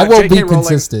 I won't be Rowling,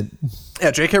 consistent.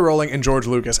 Yeah, J.K. Rowling and George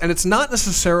Lucas. And it's not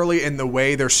necessarily in the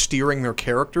way they're steering their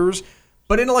characters,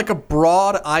 but in like a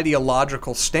broad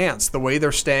ideological stance, the way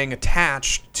they're staying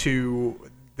attached to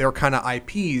their kind of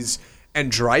IPs and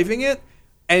driving it.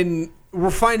 And we're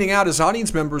finding out as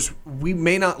audience members, we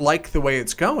may not like the way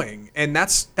it's going. And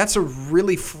that's a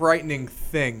really frightening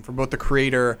thing for both the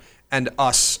creator and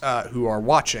us who are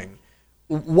watching.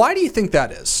 Why do you think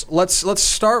that is? Let's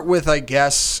start with, I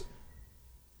guess,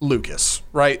 Lucas,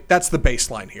 right? That's the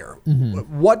baseline here.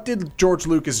 Mm-hmm. What did George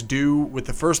Lucas do with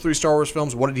the first 3 Star Wars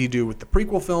films? What did he do with the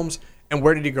prequel films? And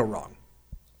where did he go wrong?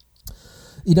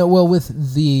 Well,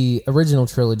 with the original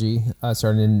trilogy,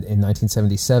 starting in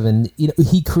 1977,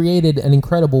 he created an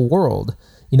incredible world.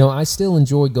 I still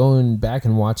enjoy going back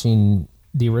and watching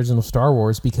the original Star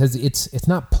Wars because it's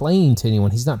not playing to anyone.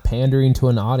 He's not pandering to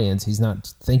an audience. He's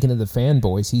not thinking of the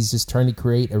fanboys. He's just trying to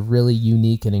create a really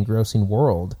unique and engrossing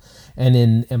world. And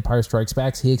in Empire Strikes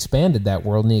Back, he expanded that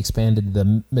world and he expanded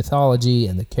the mythology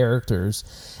and the characters.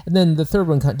 And then the third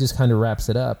one just kind of wraps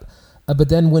it up. But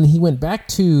then when he went back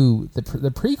to the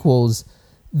prequels,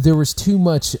 there was too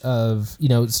much of,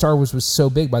 Star Wars was so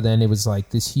big by then. It was like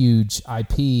this huge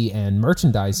IP and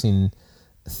merchandising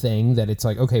thing that it's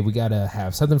like, okay, we got to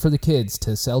have something for the kids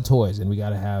to sell toys, and we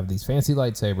got to have these fancy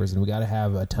lightsabers, and we got to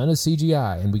have a ton of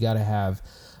CGI, and we got to have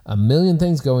a million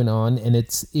things going on. And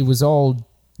it was all,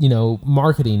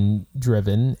 marketing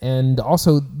driven. And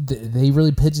also they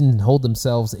really pigeonholed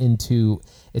themselves into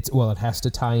it has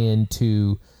to tie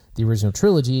into the original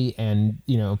trilogy, and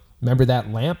remember that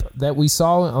lamp that we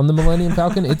saw on the Millennium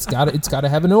Falcon? It's got to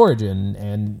have an origin,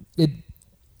 and it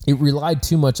relied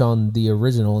too much on the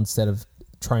original instead of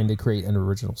trying to create an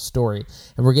original story.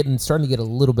 And we're starting to get a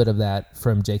little bit of that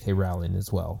from J.K. Rowling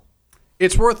as well.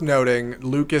 It's worth noting,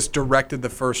 Lucas directed the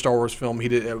first Star Wars film. He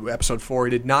did Episode 4.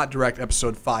 He did not direct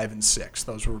Episode 5 and 6.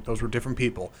 Those were different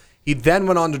people. He then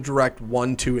went on to direct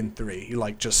 1, 2, and 3. He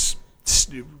just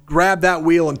grabbed that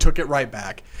wheel and took it right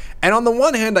back. And on the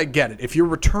one hand, I get it. If you're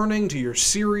returning to your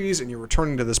series and you're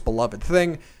returning to this beloved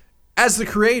thing, as the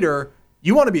creator,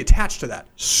 you want to be attached to that.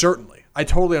 Certainly. I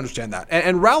totally understand that.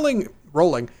 And Rowling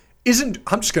isn't,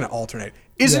 I'm just going to alternate,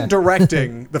 isn't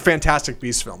directing the Fantastic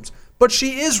Beasts films, but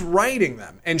she is writing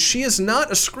them. And she is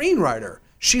not a screenwriter.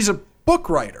 She's a book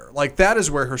writer. That is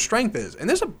where her strength is. And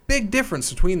there's a big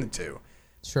difference between the two.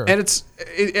 Sure. And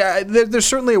there's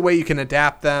certainly a way you can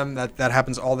adapt them. That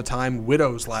happens all the time.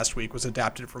 Widows last week was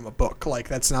adapted from a book.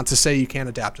 That's not to say you can't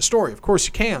adapt a story. Of course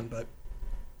you can, but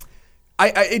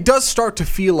it does start to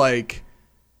feel like,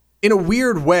 in a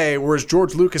weird way, whereas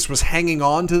George Lucas was hanging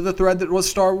on to the thread that was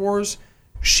Star Wars,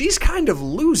 she's kind of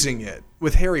losing it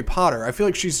with Harry Potter. I feel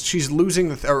like she's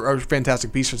losing or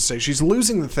Fantastic Beasts, I should say. She's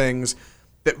losing the things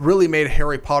that really made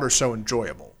Harry Potter so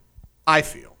enjoyable. I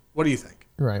feel. What do you think?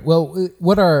 Right. Well,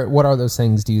 what are those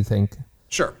things, do you think?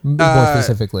 Sure. More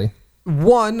specifically.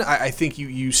 One, I think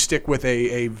you stick with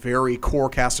a very core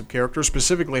cast of characters.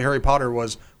 Specifically, Harry Potter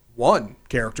was one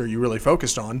character you really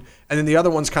focused on, and then the other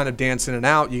ones kind of dance in and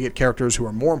out. You get characters who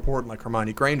are more important, like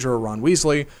Hermione Granger or Ron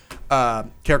Weasley,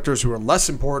 characters who are less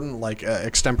important, like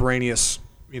extemporaneous,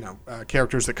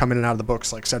 characters that come in and out of the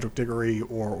books, like Cedric Diggory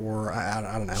or I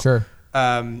don't know. Sure.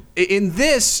 In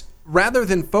this, rather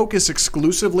than focus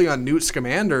exclusively on Newt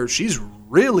Scamander, she's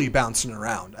really bouncing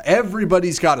around.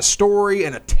 Everybody's got a story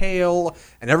and a tale,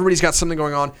 and everybody's got something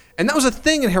going on. And that was a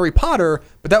thing in Harry Potter,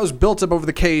 but that was built up over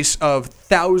the case of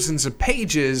thousands of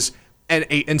pages and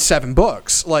 8 and 7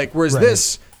 books. Whereas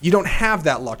this, you don't have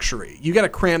that luxury. You got to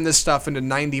cram this stuff into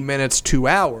 90 minutes, 2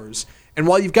 hours. And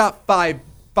while you've got five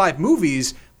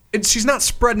movies, she's not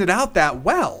spreading it out that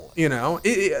well,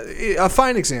 A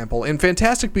fine example, in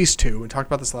Fantastic Beasts 2, we talked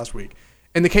about this last week,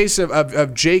 in the case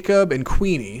of Jacob and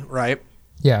Queenie, right?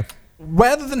 Yeah.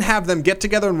 Rather than have them get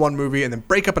together in one movie and then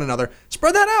break up in another,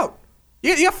 spread that out.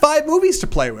 You have 5 movies to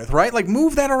play with, right?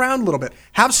 Move that around a little bit.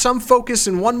 Have some focus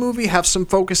in one movie, have some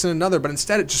focus in another, but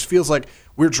instead it just feels like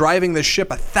we're driving this ship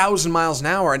 1,000 miles an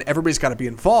hour and everybody's got to be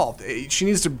involved. She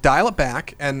needs to dial it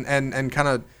back and kind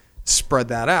of spread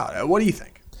that out. What do you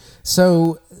think?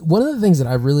 So one of the things that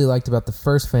I really liked about the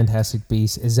first Fantastic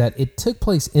Beasts is that it took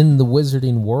place in the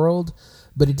wizarding world,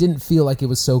 but it didn't feel like it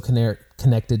was so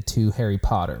connected to Harry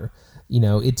Potter.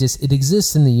 It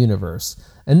exists in the universe.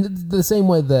 And the same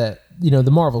way that,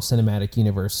 the Marvel Cinematic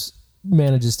Universe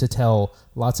manages to tell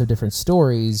lots of different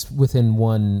stories within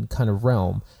one kind of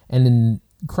realm. And in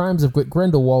Crimes of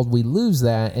Grindelwald, we lose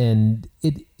that, and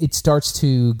it starts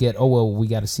to get, we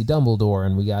got to see Dumbledore,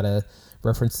 and we got to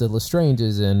reference the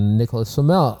Lestranges and Nicholas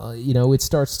Flamel. It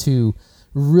starts to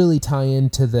really tie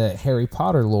into the Harry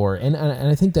Potter lore, and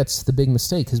I think that's the big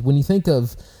mistake, because when you think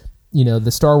of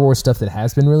the Star Wars stuff that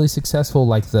has been really successful,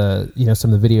 like the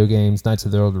some of the video games, Knights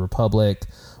of the Old Republic,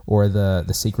 or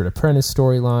the Secret Apprentice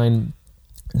storyline,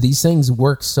 these things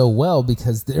work so well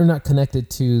because they're not connected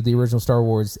to the original Star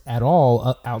Wars at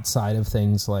all, outside of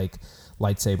things like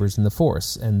lightsabers and the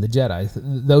Force and the Jedi,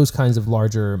 those kinds of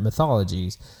larger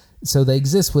mythologies. So they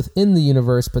exist within the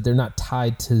universe, but they're not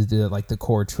tied to the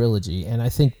core trilogy. And I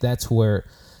think that's where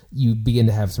you begin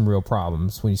to have some real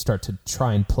problems when you start to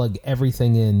try and plug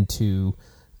everything into,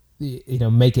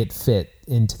 make it fit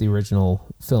into the original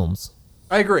films.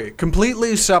 I agree.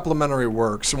 Completely supplementary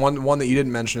works. One that you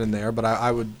didn't mention in there, but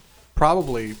I would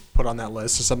probably put on that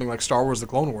list is something like Star Wars: The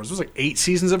Clone Wars. It was 8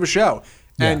 seasons of a show.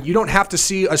 And you don't have to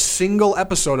see a single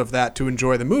episode of that to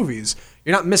enjoy the movies.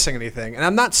 You're not missing anything. And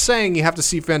I'm not saying you have to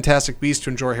see Fantastic Beasts to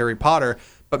enjoy Harry Potter,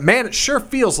 but man, it sure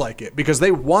feels like it because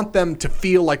they want them to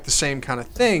feel like the same kind of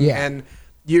thing. Yeah. And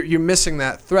you're missing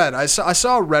that thread. I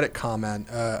saw a Reddit comment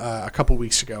a couple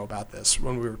weeks ago about this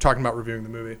when we were talking about reviewing the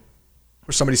movie,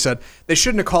 where somebody said they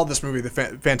shouldn't have called this movie The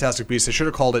Fantastic Beasts. They should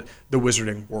have called it The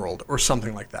Wizarding World or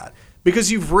something like that.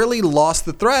 Because you've really lost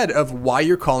the thread of why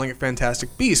you're calling it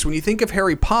Fantastic Beasts. When you think of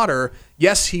Harry Potter,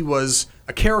 yes, he was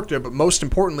a character, but most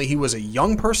importantly, he was a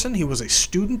young person, he was a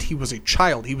student, he was a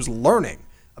child. He was learning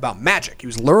about magic. He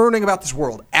was learning about this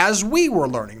world as we were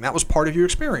learning. That was part of your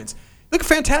experience. Look at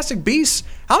Fantastic Beasts.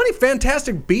 How many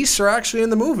Fantastic Beasts are actually in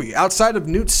the movie? Outside of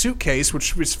Newt's suitcase,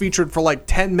 which was featured for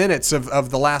 10 minutes of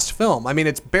the last film. I mean,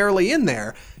 it's barely in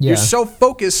there. Yeah. You're so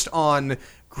focused on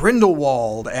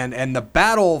Grindelwald and the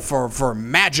battle for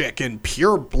magic and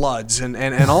pure bloods and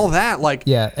all that.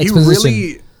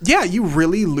 You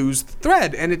really lose the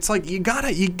thread, and it's you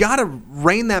gotta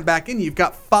rein that back in. You've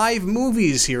got 5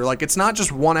 movies here. It's not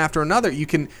just one after another. You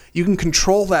can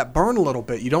control that burn a little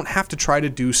bit. You don't have to try to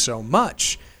do so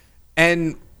much.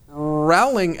 And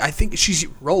Rowling, I think she's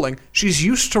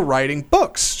used to writing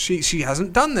books. She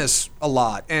hasn't done this a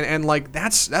lot, and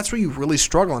that's where you really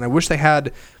struggle. And I wish they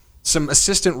had some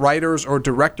assistant writers or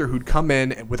director who'd come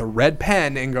in with a red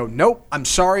pen and go, nope, I'm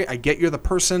sorry, I get you're the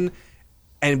person,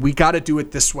 and we got to do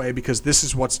it this way because this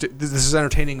is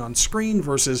entertaining on screen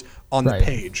versus on the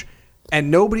page, and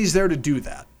nobody's there to do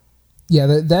that. Yeah,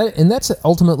 that's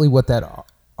ultimately what that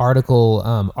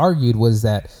article argued, was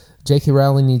that J.K.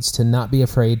 Rowling needs to not be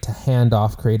afraid to hand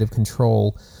off creative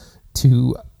control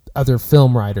to other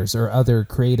film writers or other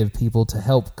creative people to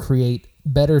help create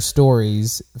better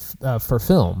stories for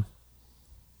film.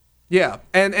 Yeah,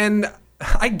 and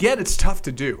I get it's tough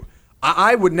to do.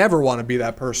 I would never want to be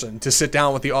that person to sit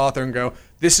down with the author and go,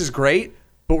 this is great,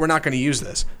 but we're not going to use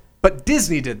this. But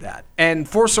Disney did that, and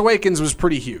Force Awakens was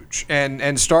pretty huge,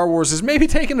 and Star Wars is maybe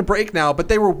taking a break now, but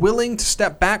they were willing to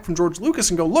step back from George Lucas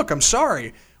and go, look, I'm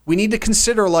sorry, we need to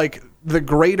consider the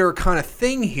greater kind of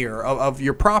thing here of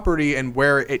your property and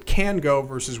where it can go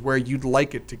versus where you'd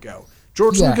like it to go.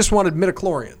 George Lucas wanted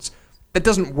midichlorians. that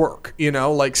doesn't work,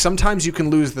 Like sometimes you can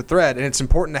lose the thread, and it's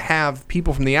important to have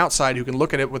people from the outside who can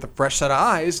look at it with a fresh set of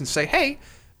eyes and say, hey,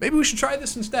 maybe we should try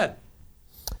this instead.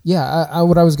 Yeah,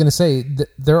 what I was going to say,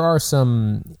 there are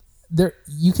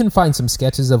you can find some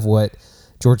sketches of what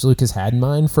George Lucas had in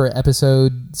mind for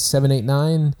episode 7, 8,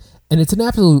 9, and it's an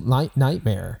absolute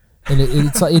nightmare. And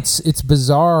it's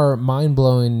bizarre, mind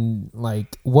blowing.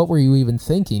 Like, what were you even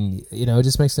thinking? It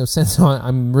just makes no sense. So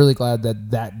I'm really glad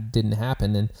that didn't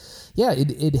happen. And yeah,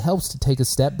 it helps to take a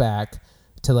step back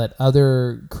to let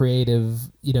other creative,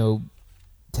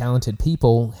 talented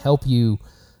people help you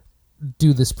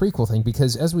do this prequel thing,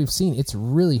 because as we've seen, it's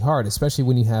really hard, especially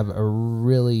when you have a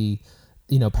really,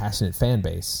 passionate fan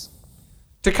base.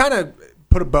 To kind of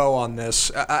put a bow on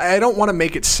this, I don't want to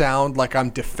make it sound like I'm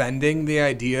defending the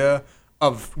idea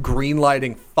of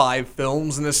greenlighting 5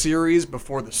 films in a series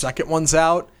before the second one's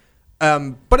out.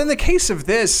 But in the case of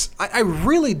this, I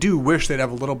really do wish they'd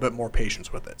have a little bit more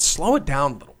patience with it. Slow it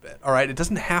down a little bit, all right? It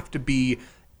doesn't have to be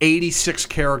 86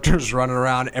 characters running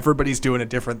around, everybody's doing a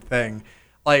different thing.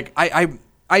 Like,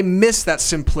 I miss that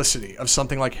simplicity of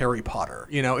something like Harry Potter.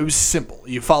 It was simple.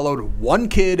 You followed one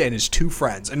kid and his 2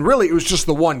 friends. And really, it was just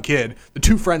the one kid. The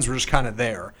 2 friends were just kind of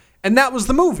there. And that was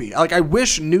the movie. Like, I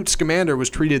wish Newt Scamander was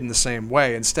treated in the same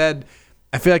way. Instead,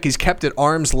 I feel like he's kept at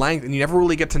arm's length, and you never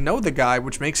really get to know the guy,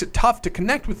 which makes it tough to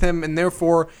connect with him and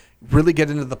therefore really get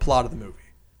into the plot of the movie.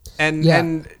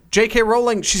 And J.K.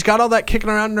 Rowling, she's got all that kicking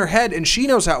around in her head, and she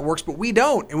knows how it works, but we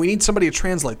don't. And we need somebody to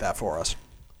translate that for us.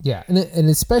 Yeah, and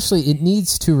especially it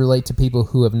needs to relate to people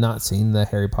who have not seen the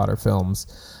Harry Potter films.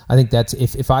 I think that's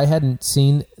if I hadn't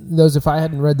seen those, if I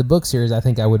hadn't read the book series, I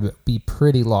think I would be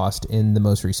pretty lost in the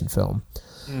most recent film.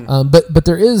 But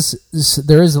there is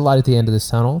a light at the end of this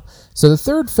tunnel. So the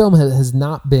third film has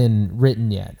not been written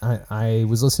yet. I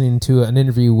was listening to an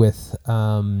interview with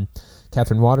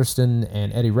Catherine Waterston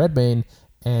and Eddie Redmayne,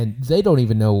 and they don't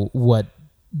even know what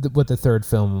the third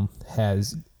film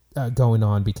has going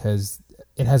on because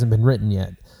it hasn't been written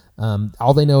yet.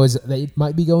 All they know is they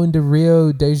might be going to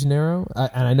Rio de Janeiro,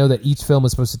 and I know that each film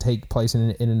is supposed to take place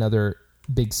in another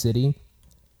big city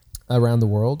around the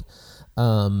world.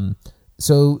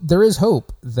 So there is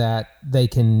hope that they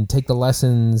can take the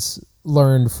lessons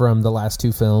learned from the last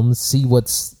 2 films, see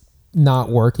what's not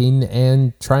working,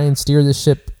 and try and steer the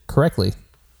ship correctly.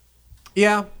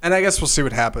 Yeah, and I guess we'll see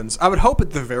what happens. I would hope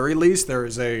at the very least there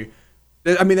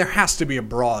has to be a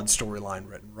broad storyline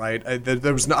written, right?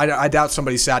 I doubt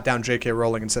somebody sat down J.K.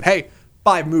 Rowling and said, hey,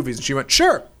 5 movies. And she went,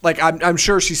 sure. Like, I'm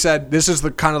sure she said, this is the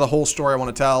kind of the whole story I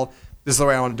want to tell. This is the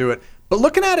way I want to do it. But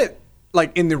looking at it,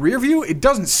 like, in the rear view, it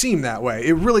doesn't seem that way.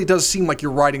 It really does seem like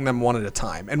you're writing them one at a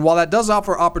time. And while that does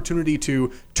offer opportunity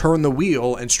to turn the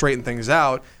wheel and straighten things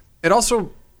out, it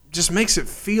also just makes it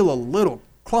feel a little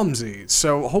clumsy.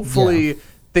 So hopefully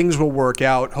things will work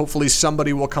out. Hopefully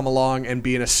somebody will come along and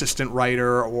be an assistant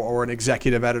writer or an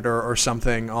executive editor or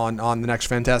something on the next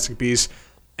Fantastic Beasts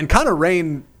and kind of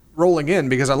rein Rowling in,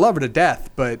 because I love her to death,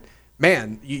 but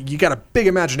man, you got a big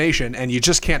imagination and you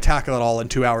just can't tackle it all in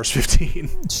 2 hours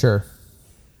 15. Sure.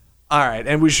 All right,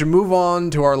 and we should move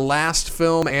on to our last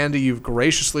film. Andy, you've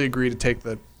graciously agreed to take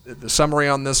the summary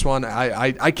on this one.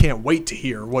 I can't wait to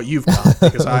hear what you've got,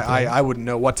 because okay. I wouldn't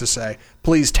know what to say.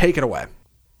 Please take it away.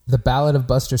 The Ballad of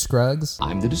Buster Scruggs.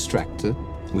 I'm the distractor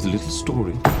with a little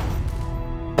story.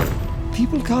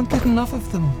 People can't get enough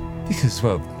of them because,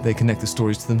 well, they connect the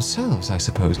stories to themselves, I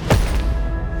suppose.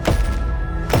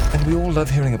 And we all love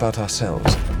hearing about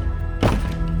ourselves.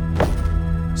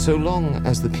 So long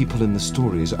as the people in the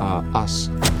stories are us,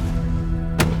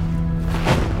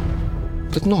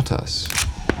 but not us.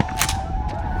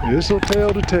 This'll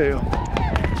tell the tale.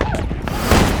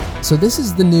 So this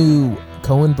is the new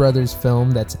Coen Brothers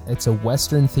film. It's a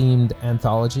Western-themed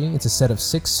anthology. It's a set of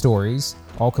 6 stories,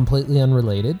 all completely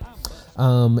unrelated,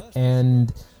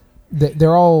 and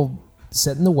they're all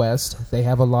set in the West. They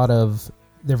have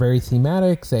they're very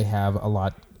thematic. They have a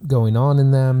lot going on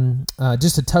in them.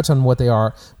 Just to touch on what they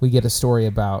are, we get a story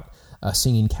about a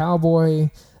singing cowboy,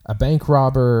 a bank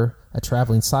robber, a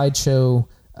traveling sideshow,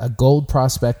 a gold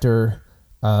prospector,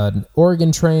 an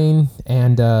Oregon train,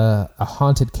 and a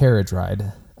haunted carriage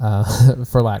ride,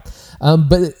 for lack.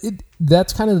 But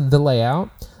that's kind of the layout.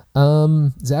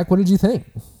 Zach, what did you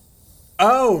think?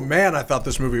 Oh, man, I thought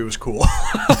this movie was cool.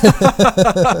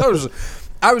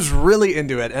 I was really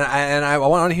into it, and I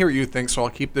want to hear what you think, so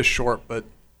I'll keep this short. But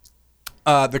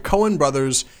the Coen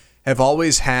brothers have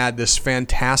always had this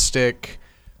fantastic,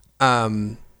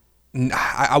 I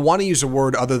want to use a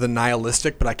word other than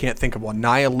nihilistic, but I can't think of one,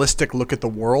 nihilistic look at the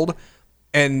world.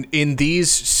 And in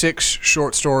these 6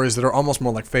 short stories that are almost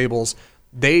more like fables,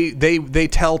 they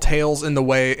tell tales in a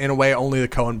way only the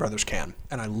Coen brothers can,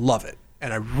 and I love it.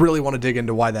 And I really want to dig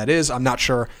into why that is. I'm not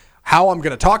sure how I'm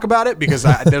going to talk about it because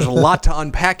there's a lot to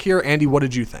unpack here. Andy, what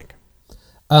did you think?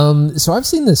 So I've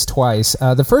seen this twice.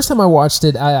 The first time I watched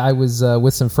it, I was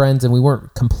with some friends and we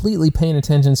weren't completely paying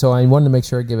attention, so I wanted to make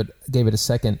sure I gave it a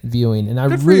second viewing. And I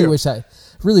really wish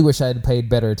I had paid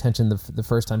better attention the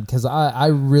first time because I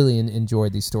really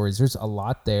enjoyed these stories. There's a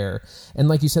lot there, and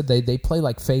like you said, they play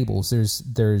like fables.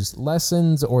 There's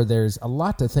lessons or there's a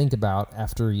lot to think about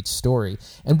after each story,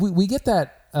 and we get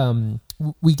that.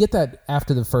 We get that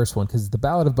after the first one because the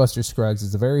Ballad of Buster Scruggs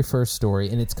is the very first story,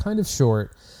 and it's kind of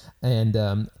short. And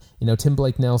Tim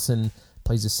Blake Nelson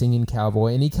plays a singing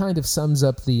cowboy, and he kind of sums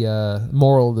up the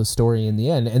moral of the story in the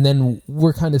end. And then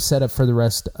we're kind of set up for the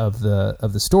rest of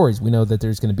the stories. We know that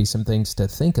there's going to be some things to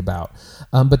think about,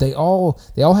 but they all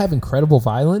have incredible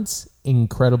violence,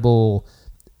 incredible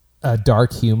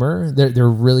dark humor. They're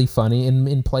really funny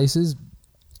in places,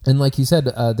 and like you said,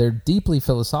 they're deeply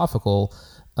philosophical.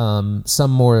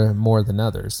 Some more than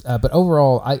others, but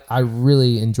overall, I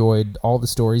really enjoyed all the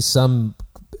stories. Some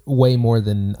way more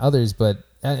than others, but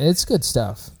it's good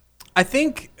stuff. I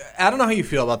don't know how you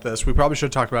feel about this. We probably should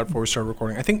have talked about it before we started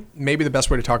recording. I think maybe the best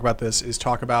way to talk about this is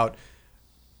talk about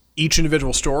each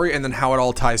individual story and then how it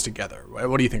all ties together.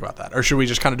 What do you think about that? Or should we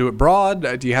just kind of do it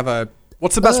broad? Do you have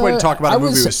what's the best way to talk about a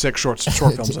movie with 6 short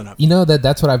films in it?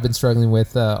 That's what I've been struggling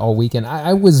with all weekend.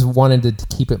 I was wanting to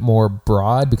keep it more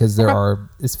broad because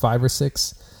it's 5 or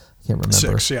 6. I can't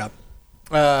remember. 6, yeah.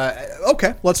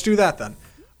 Okay, let's do that then.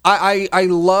 I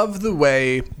love the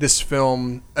way this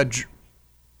film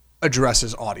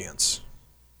addresses audience.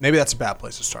 Maybe that's a bad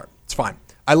place to start. It's fine.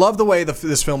 I love the way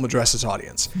this film addresses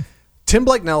audience. Tim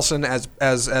Blake Nelson as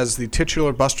the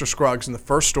titular Buster Scruggs in the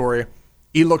first story,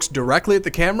 he looks directly at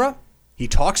the camera. He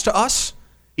talks to us.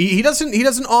 He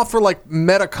doesn't offer like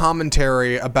meta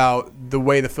commentary about the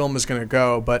way the film is going to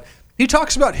go, but he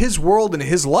talks about his world and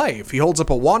his life. He holds up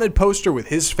a wanted poster with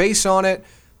his face on it.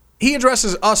 He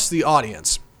addresses us, the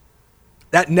audience.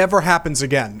 That never happens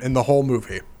again in the whole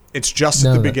movie. It's just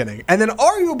at the beginning. And then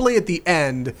arguably at the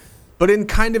end, but in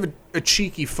kind of a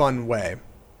cheeky, fun way.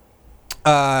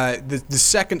 The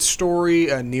second story,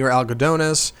 Near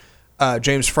Algodones,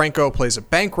 James Franco plays a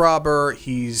bank robber.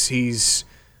 He's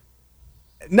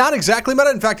not exactly meta.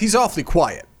 In fact, he's awfully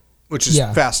quiet, which is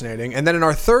fascinating. And then in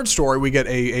our third story, we get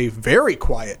a very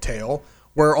quiet tale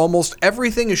where almost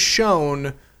everything is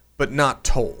shown but not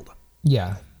told.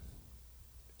 Yeah.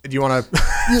 Do you want to?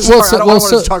 I don't want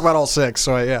to talk about all 6.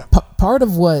 So yeah. Part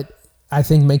of what I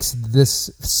think makes this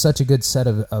such a good set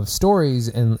of stories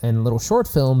and little short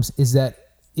films is that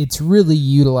it's really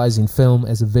utilizing film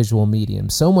as a visual medium.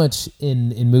 So much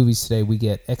in movies today, we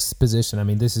get exposition. I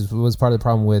mean, was part of the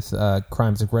problem with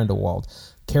Crimes of Grindelwald.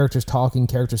 Characters talking,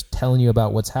 characters telling you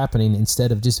about what's happening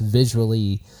instead of just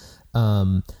visually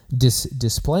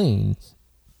displaying.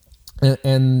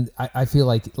 And I feel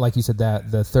like you said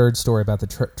that the third story about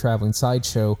the traveling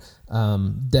sideshow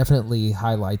definitely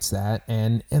highlights that.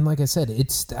 And like I said,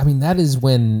 that is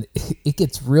when it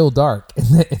gets real dark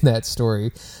in that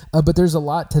story. But there's a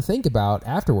lot to think about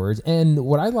afterwards. And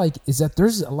what I like is that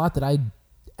there's a lot that I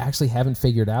actually haven't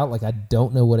figured out. Like I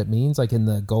don't know what it means. Like in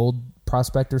the Gold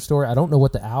Prospector story, I don't know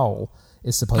what the owl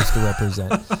is supposed to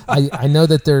represent. I know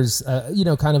that there's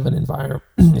kind of an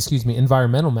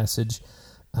environmental message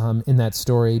in that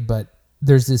story, but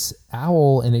there's this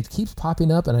owl and it keeps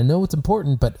popping up and I know it's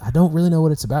important, but I don't really know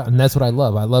what it's about. And that's what I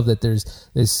love. I love that there's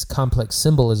this complex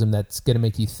symbolism that's going to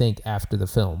make you think after the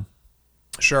film.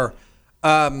 Sure.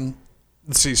 Let's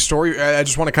see. Story. I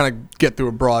just want to kind of get through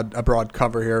a broad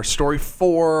cover here. Story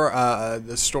 4,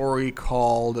 the story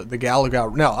called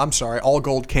All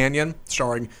Gold Canyon,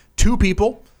 starring 2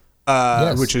 people.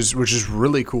 Yes. which is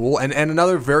really cool, and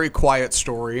another very quiet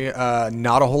story,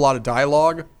 not a whole lot of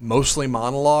dialogue, mostly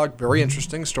monologue, very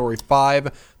interesting. Story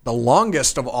 5, the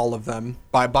longest of all of them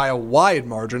by a wide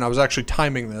margin. I was actually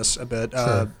timing this a bit.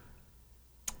 Sure.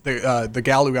 The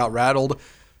Gal Who Got Rattled,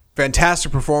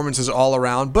 fantastic performances all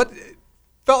around, but it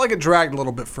felt like it dragged a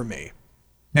little bit for me.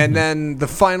 And then the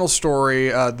final story,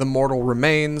 The Mortal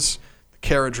Remains, the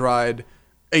carriage ride.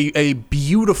 A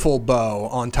beautiful bow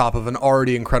on top of an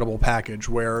already incredible package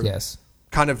where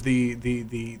kind of the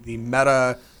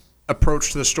meta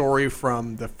approach to the story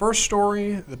from the first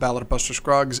story, The Ballad of Buster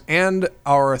Scruggs, and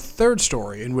our third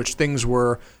story in which things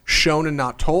were shown and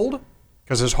not told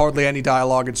because there's hardly any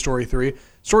dialogue in story 3.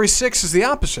 Story 6 is the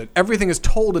opposite. Everything is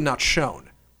told and not shown.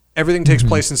 Everything takes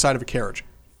place inside of a carriage.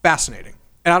 Fascinating.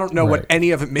 And I don't know what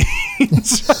any of it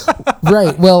means.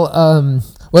 Right. Well,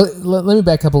 let me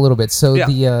back up a little bit. So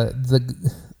the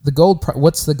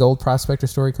What's the Gold Prospector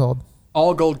story called?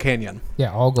 All Gold Canyon.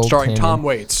 Yeah, All Gold starring Canyon. Tom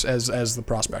Waits as the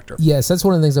prospector. Yes, that's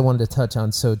one of the things I wanted to touch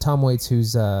on. So Tom Waits,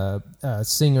 who's a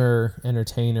singer,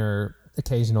 entertainer,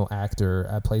 occasional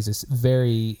actor, plays this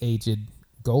very aged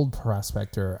gold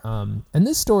prospector. And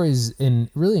this story is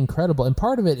really incredible. And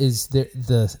part of it is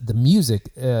the music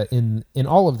in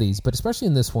all of these, but especially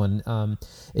in this one.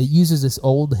 It uses this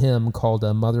old hymn called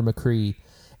Mother Machree.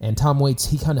 And Tom Waits,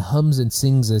 he kind of hums and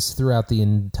sings this throughout the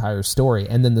entire story.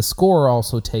 And then the score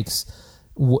also takes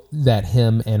that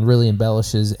hymn and really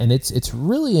embellishes. And it's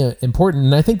really important.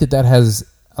 And I think that has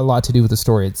a lot to do with the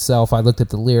story itself. I looked at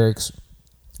the lyrics,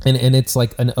 and it's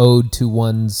like an ode to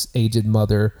one's aged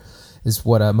mother is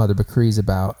what Mother Machree is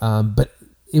about. But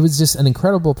it was just an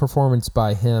incredible performance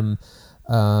by him.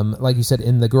 Like you said,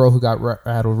 in The Girl Who Got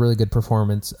Rattled, really good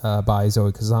performance by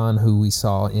Zoe Kazan, who we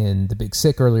saw in The Big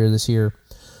Sick earlier this year.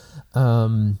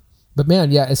 But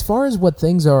man, yeah, as far as what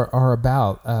things are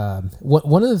about,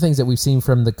 one of the things that we've seen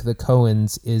from the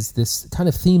Coens is this kind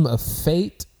of theme of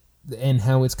fate and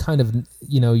how it's kind of,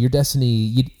 your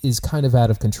destiny is kind of out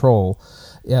of control.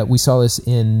 We saw this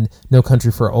in No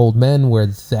Country for Old Men, where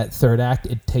that third act,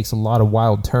 it takes a lot of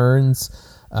wild turns.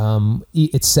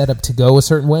 It's set up to go a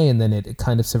certain way, and then it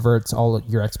kind of subverts all of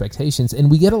your expectations. And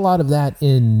we get a lot of that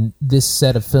in this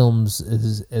set of films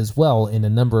as well. In a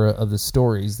number of the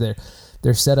stories,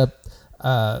 they're set up,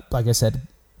 like I said,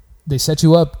 they set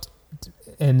you up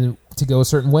and to go a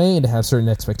certain way and to have certain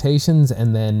expectations,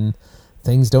 and then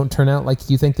things don't turn out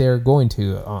like you think they're going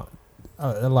to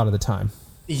a lot of the time.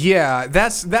 Yeah,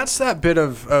 that's that bit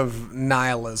of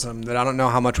nihilism that I don't know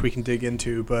how much we can dig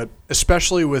into, but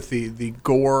especially with the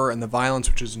gore and the violence,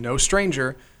 which is no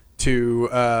stranger to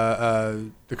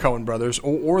the Coen brothers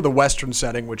or the Western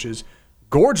setting, which is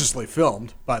gorgeously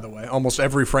filmed, by the way. Almost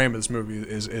every frame of this movie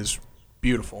is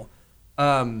beautiful.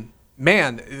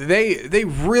 Man, they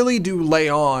really do lay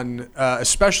on,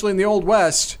 especially in the Old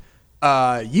West,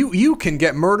 you can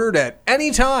get murdered at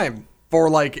any time. For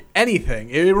like anything.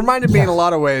 It reminded me in a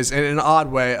lot of ways, in an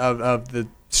odd way, of the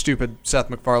stupid Seth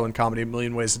MacFarlane comedy, A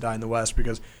Million Ways to Die in the West,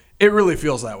 because it really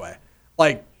feels that way.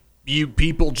 Like,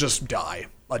 people just die.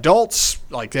 Adults,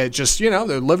 like, they just,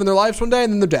 they're living their lives one day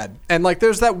and then they're dead. And, like,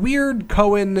 there's that weird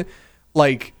Coen,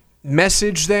 like,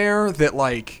 message there that,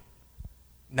 like,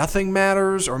 nothing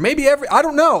matters, or maybe I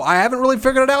don't know. I haven't really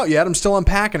figured it out yet. I'm still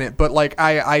unpacking it, but, like,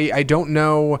 I don't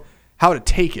know how to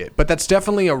take it, but that's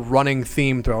definitely a running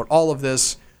theme throughout all of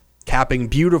this, capping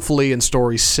beautifully in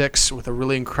story 6 with a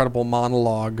really incredible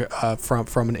monologue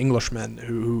from an Englishman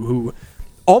who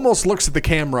almost looks at the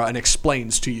camera and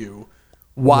explains to you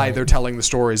why they're telling the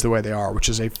stories the way they are, which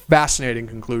is a fascinating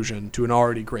conclusion to an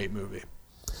already great movie.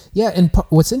 Yeah, and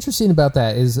what's interesting about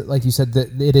that is, like you said,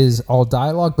 that it is all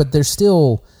dialogue, but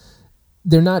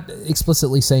they're not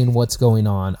explicitly saying what's going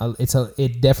on.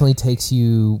 It definitely takes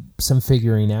you some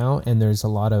figuring out, and there's a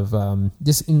lot of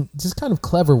just kind of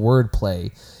clever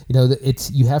wordplay.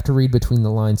 You have to read between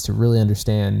the lines to really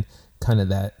understand kind of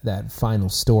that final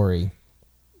story.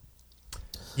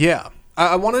 Yeah,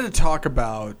 I wanted to talk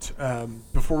about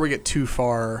before we get too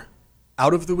far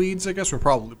out of the weeds. I guess we're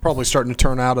probably starting to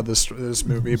turn out of this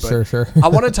movie, but sure. I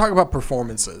want to talk about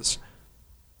performances.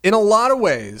 In a lot of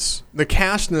ways, the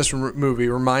cast in this movie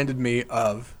reminded me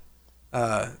of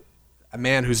a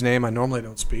man whose name I normally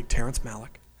don't speak, Terrence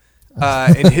Malick,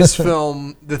 in his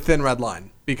film The Thin Red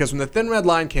Line. Because when The Thin Red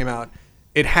Line came out,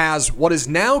 it has what is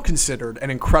now considered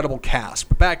an incredible cast.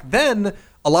 But back then,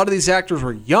 a lot of these actors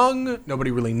were young.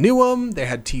 Nobody really knew them. They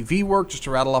had TV work, just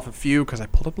to rattle off a few, because I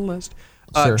pulled up the list.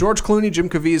 Sure. George Clooney, Jim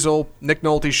Caviezel, Nick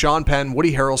Nolte, Sean Penn,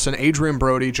 Woody Harrelson, Adrian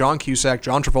Brody, John Cusack,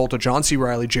 John Travolta, John C.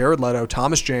 Reilly, Jared Leto,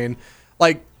 Thomas Jane.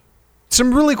 Like,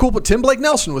 some really cool, but Tim Blake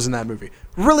Nelson was in that movie.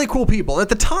 Really cool people. At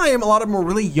the time, a lot of them were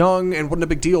really young and wasn't a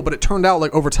big deal, but it turned out,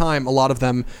 like, over time, a lot of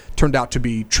them turned out to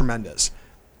be tremendous.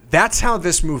 That's how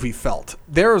this movie felt.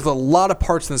 There's a lot of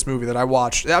parts in this movie that I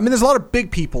watched. I mean, there's a lot of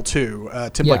big people, too.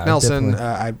 Tim Blake Nelson,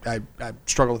 I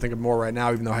struggle to think of more right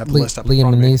now, even though I have the list up in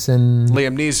front of me.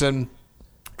 Liam Neeson.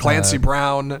 Clancy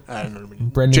Brown,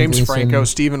 James Gleason. Franco,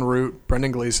 Stephen Root,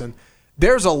 Brendan Gleeson.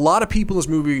 There's a lot of people in this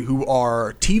movie who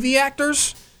are TV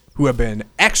actors, who have been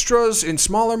extras in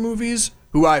smaller movies,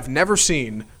 who I've never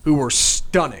seen, who were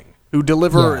stunning, who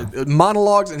deliver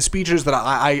monologues and speeches that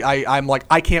I'm like,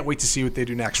 I can't wait to see what they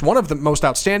do next. One of the most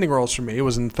outstanding roles for me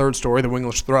was in Third Story, The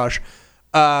Winglish Thrush,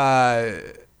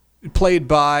 played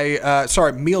by,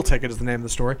 Meal Ticket is the name of the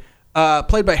story,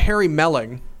 played by Harry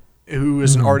Melling, who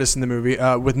is an artist in the movie,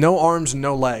 with no arms and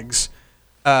no legs.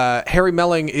 Harry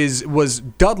Melling was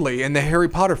Dudley in the Harry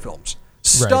Potter films.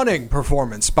 Stunning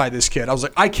performance by this kid. I was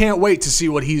like, I can't wait to see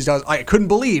what he does. I couldn't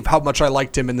believe how much I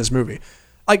liked him in this movie.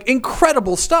 Like,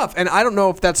 incredible stuff. And I don't know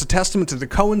if that's a testament to the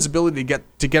Coens' ability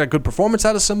to get a good performance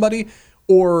out of somebody,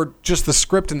 or just the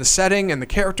script and the setting and the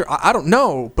character. I don't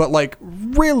know, but like,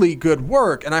 really good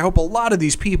work. And I hope a lot of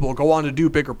these people go on to do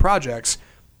bigger projects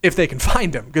if they can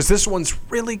find them, because this one's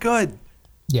really good.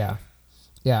 Yeah.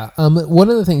 One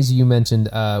of the things you mentioned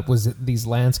was these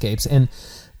landscapes, and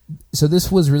so this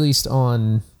was released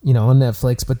on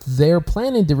Netflix, but they're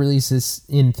planning to release this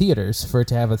in theaters for it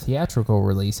to have a theatrical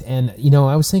release. And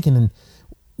I was thinking,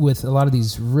 with a lot of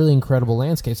these really incredible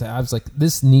landscapes, I was like,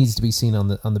 this needs to be seen on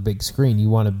the big screen.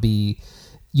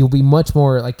 You'll be much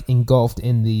more like engulfed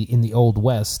in the Old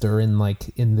West, or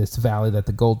in this valley that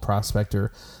the Gold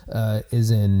Prospector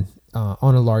is in,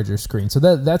 on a larger screen. So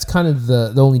that's kind of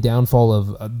the only downfall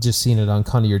of just seeing it on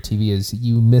kind of your TV, is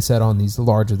you miss out on these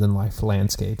larger than life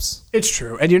landscapes. It's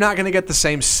true, and you're not going to get the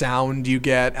same sound you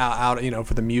get out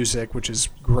for the music, which is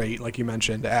great, like you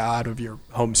mentioned, out of your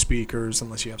home speakers,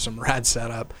 unless you have some rad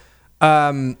setup.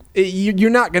 You're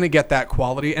not going to get that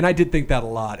quality, and I did think that a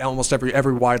lot. Almost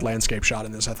every wide landscape shot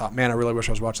in this, I thought, man, I really wish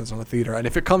I was watching this on a theater. And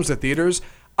if it comes to theaters,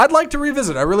 I'd like to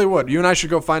revisit. I really would. You and I should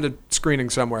go find a screening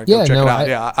somewhere and go check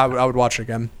it out. I would watch it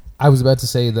again. I was about to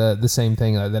say the same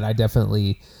thing, that I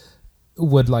definitely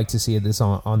would like to see this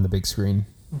on the big screen.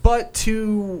 But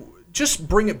to just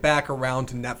bring it back around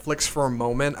to Netflix for a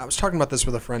moment, I was talking about this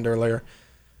with a friend earlier.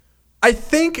 I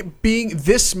think being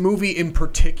this movie in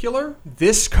particular,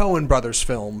 this Coen Brothers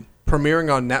film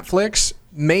premiering on Netflix,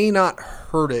 may not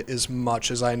hurt it as much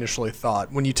as I initially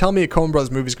thought. When you tell me a Coen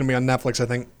Brothers movie is going to be on Netflix, I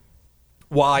think,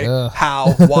 why,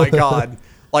 how, why God?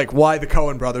 Like, why the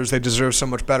Coen Brothers? They deserve so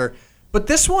much better. But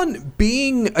this one,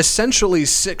 being essentially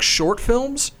 6 short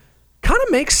films, kind of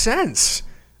makes sense.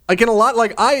 Like, in a lot,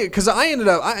 because I ended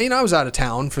up, I was out of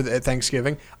town for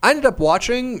Thanksgiving. I ended up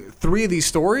watching 3 of these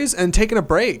stories and taking a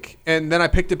break. And then I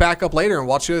picked it back up later and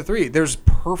watched the other 3. There's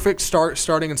perfect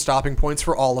starting and stopping points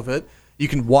for all of it. You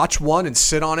can watch one and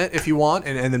sit on it if you want,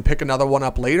 and then pick another one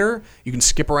up later. You can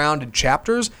skip around in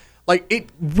chapters. Like, it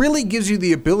really gives you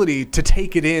the ability to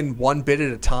take it in one bit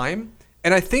at a time.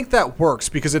 And I think that works,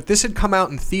 because if this had come out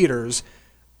in theaters,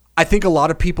 I think a lot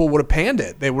of people would have panned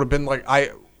it. They would have been like,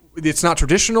 it's not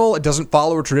traditional. It doesn't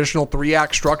follow a traditional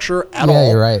 3-act structure at all. Yeah,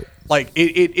 you're right. Like,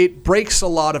 it breaks a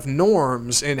lot of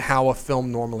norms in how a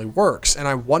film normally works. And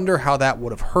I wonder how that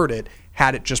would have hurt it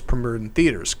had it just premiered in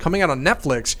theaters. Coming out on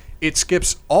Netflix, it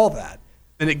skips all that.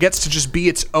 And it gets to just be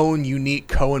its own unique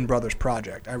Coen Brothers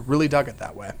project. I really dug it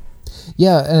that way.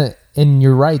 Yeah, and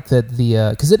you're right that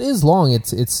because it is long.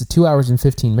 It's 2 hours and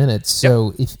 15 minutes.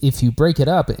 So if you break it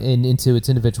up into its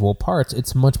individual parts,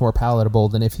 it's much more palatable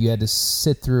than if you had to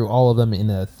sit through all of them in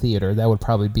a theater. That would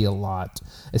probably be a lot,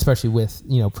 especially with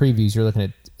previews. You're looking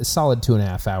at a solid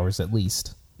 2.5 hours at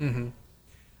least. Mm-hmm.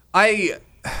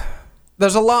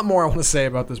 There's a lot more I want to say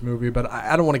about this movie, but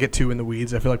I don't want to get too in the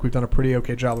weeds. I feel like we've done a pretty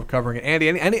okay job of covering it. Andy,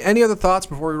 any other thoughts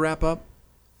before we wrap up?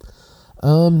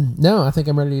 No, I think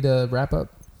I'm ready to wrap up.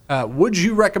 Would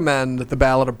you recommend The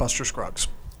Ballad of Buster Scruggs?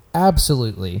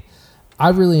 Absolutely. I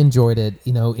really enjoyed it.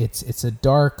 It's a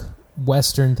dark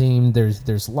Western theme.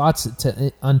 There's lots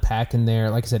to unpack in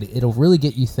there. Like I said, it'll really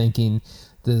get you thinking.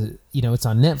 It's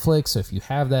on Netflix, so if you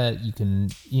have that, you can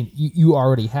you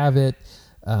already have it.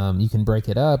 You can break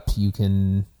it up. You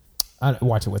can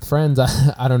watch it with friends.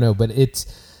 I don't know, but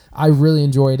I really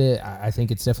enjoyed it. I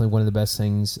think it's definitely one of the best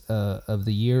things of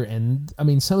the year. And I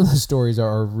mean, some of the stories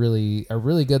are really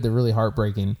good. They're really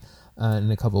heartbreaking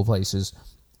in a couple of places.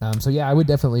 So yeah, I would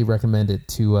definitely recommend it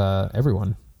to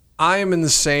everyone. I am in the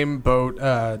same boat.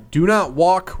 Do not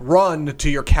walk, run to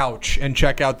your couch and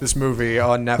check out this movie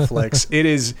on Netflix. It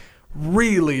is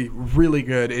really, really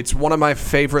good. It's one of my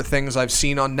favorite things I've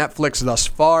seen on Netflix thus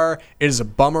far. It is a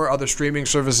bummer other streaming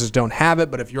services don't have it,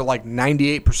 but if you're like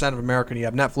 98% of America and you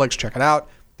have Netflix, check it out.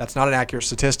 That's not an accurate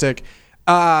statistic.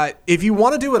 If you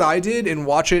want to do what I did and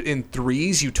watch it in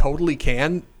 3s, you totally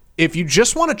can. If you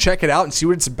just want to check it out and see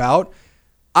what it's about,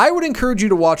 I would encourage you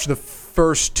to watch the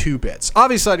first 2 bits.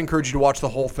 Obviously, I'd encourage you to watch the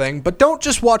whole thing, but don't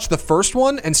just watch the first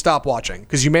one and stop watching,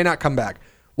 because you may not come back.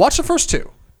 Watch the first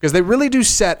 2. Because they really do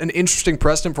set an interesting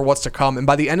precedent for what's to come. And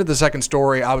by the end of the second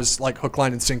story, I was like hook,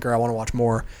 line, and sinker. I want to watch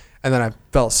more. And then I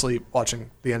fell asleep watching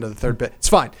the end of the 3rd bit. It's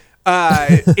fine.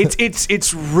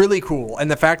 It's really cool. And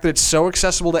the fact that it's so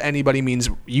accessible to anybody means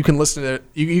you can listen to it.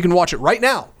 You can watch it right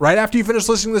now, right after you finish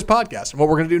listening to this podcast and what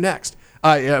we're going to do next.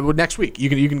 Next week. You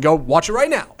can go watch it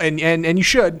right now. And you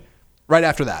should right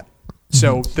after that.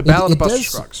 So The Ballad of Buster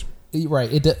Scruggs.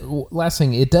 Right. Last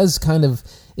thing, it does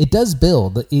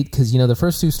build because the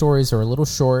first two stories are a little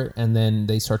short, and then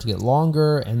they start to get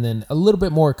longer, and then a little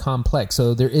bit more complex.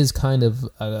 So there is kind of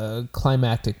a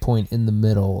climactic point in the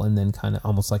middle, and then kind of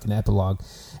almost like an epilogue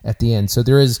at the end. So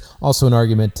there is also an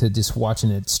argument to just watching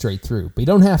it straight through, but you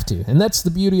don't have to, and that's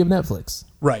the beauty of Netflix.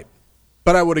 Right.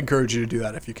 But I would encourage you to do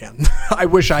that if you can. I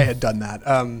wish I had done that.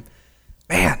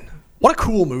 Man. What a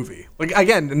cool movie. Like,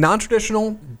 again,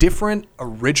 non-traditional, different,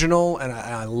 original, and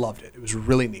I loved it. It was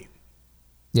really neat.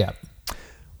 Yeah.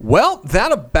 Well,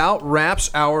 that about wraps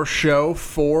our show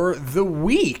for the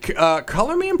week.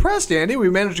 Color me impressed, Andy. We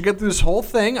managed to get through this whole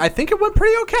thing. I think it went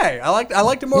pretty okay. I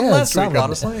liked it more than last week,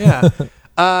 honestly. Yeah.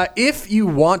 If you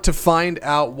want to find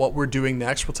out what we're doing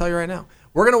next, we'll tell you right now.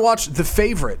 We're going to watch The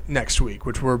Favorite next week,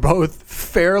 which we're both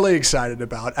fairly excited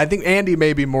about. I think Andy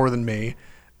may be more than me.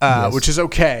 Yes. Which is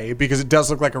okay because it does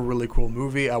look like a really cool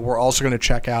movie. We're also going to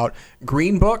check out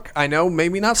Green Book. I know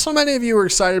maybe not so many of you are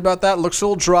excited about that. It looks a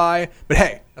little dry, but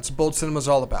hey, that's what Bold Cinema's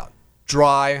all about.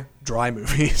 Dry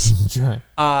movies. Dry. And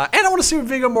I want to see what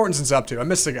Viggo Mortensen's up to. I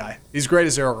miss the guy. He's great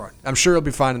as Aragorn. I'm sure he'll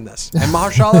be fine in this. And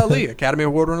Mahershala Ali, Academy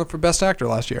Award winner for Best Actor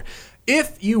last year.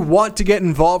 If you want to get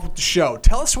involved with the show,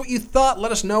 tell us what you thought.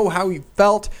 Let us know how you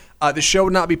felt. The show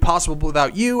would not be possible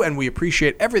without you, and we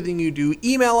appreciate everything you do.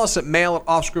 Email us at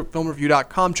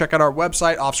mail@offscriptfilmreview.com. Check out our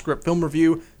website,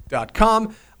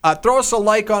 offscriptfilmreview.com. Throw us a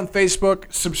like on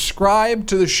Facebook. Subscribe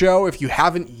to the show if you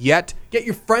haven't yet. Get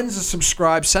your friends to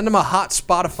subscribe. Send them a hot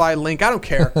Spotify link. I don't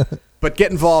care. But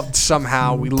get involved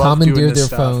somehow. We love doing this their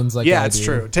stuff. Phones like yeah, I it's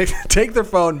do. true. Take their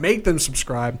phone, make them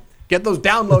subscribe. Get those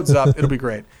downloads up. It'll be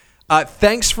great.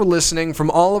 Thanks for listening. From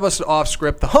all of us at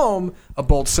Offscript, the home of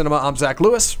Bold Cinema, I'm Zach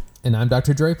Lewis. And I'm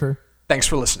Dr. Draper. Thanks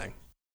for listening.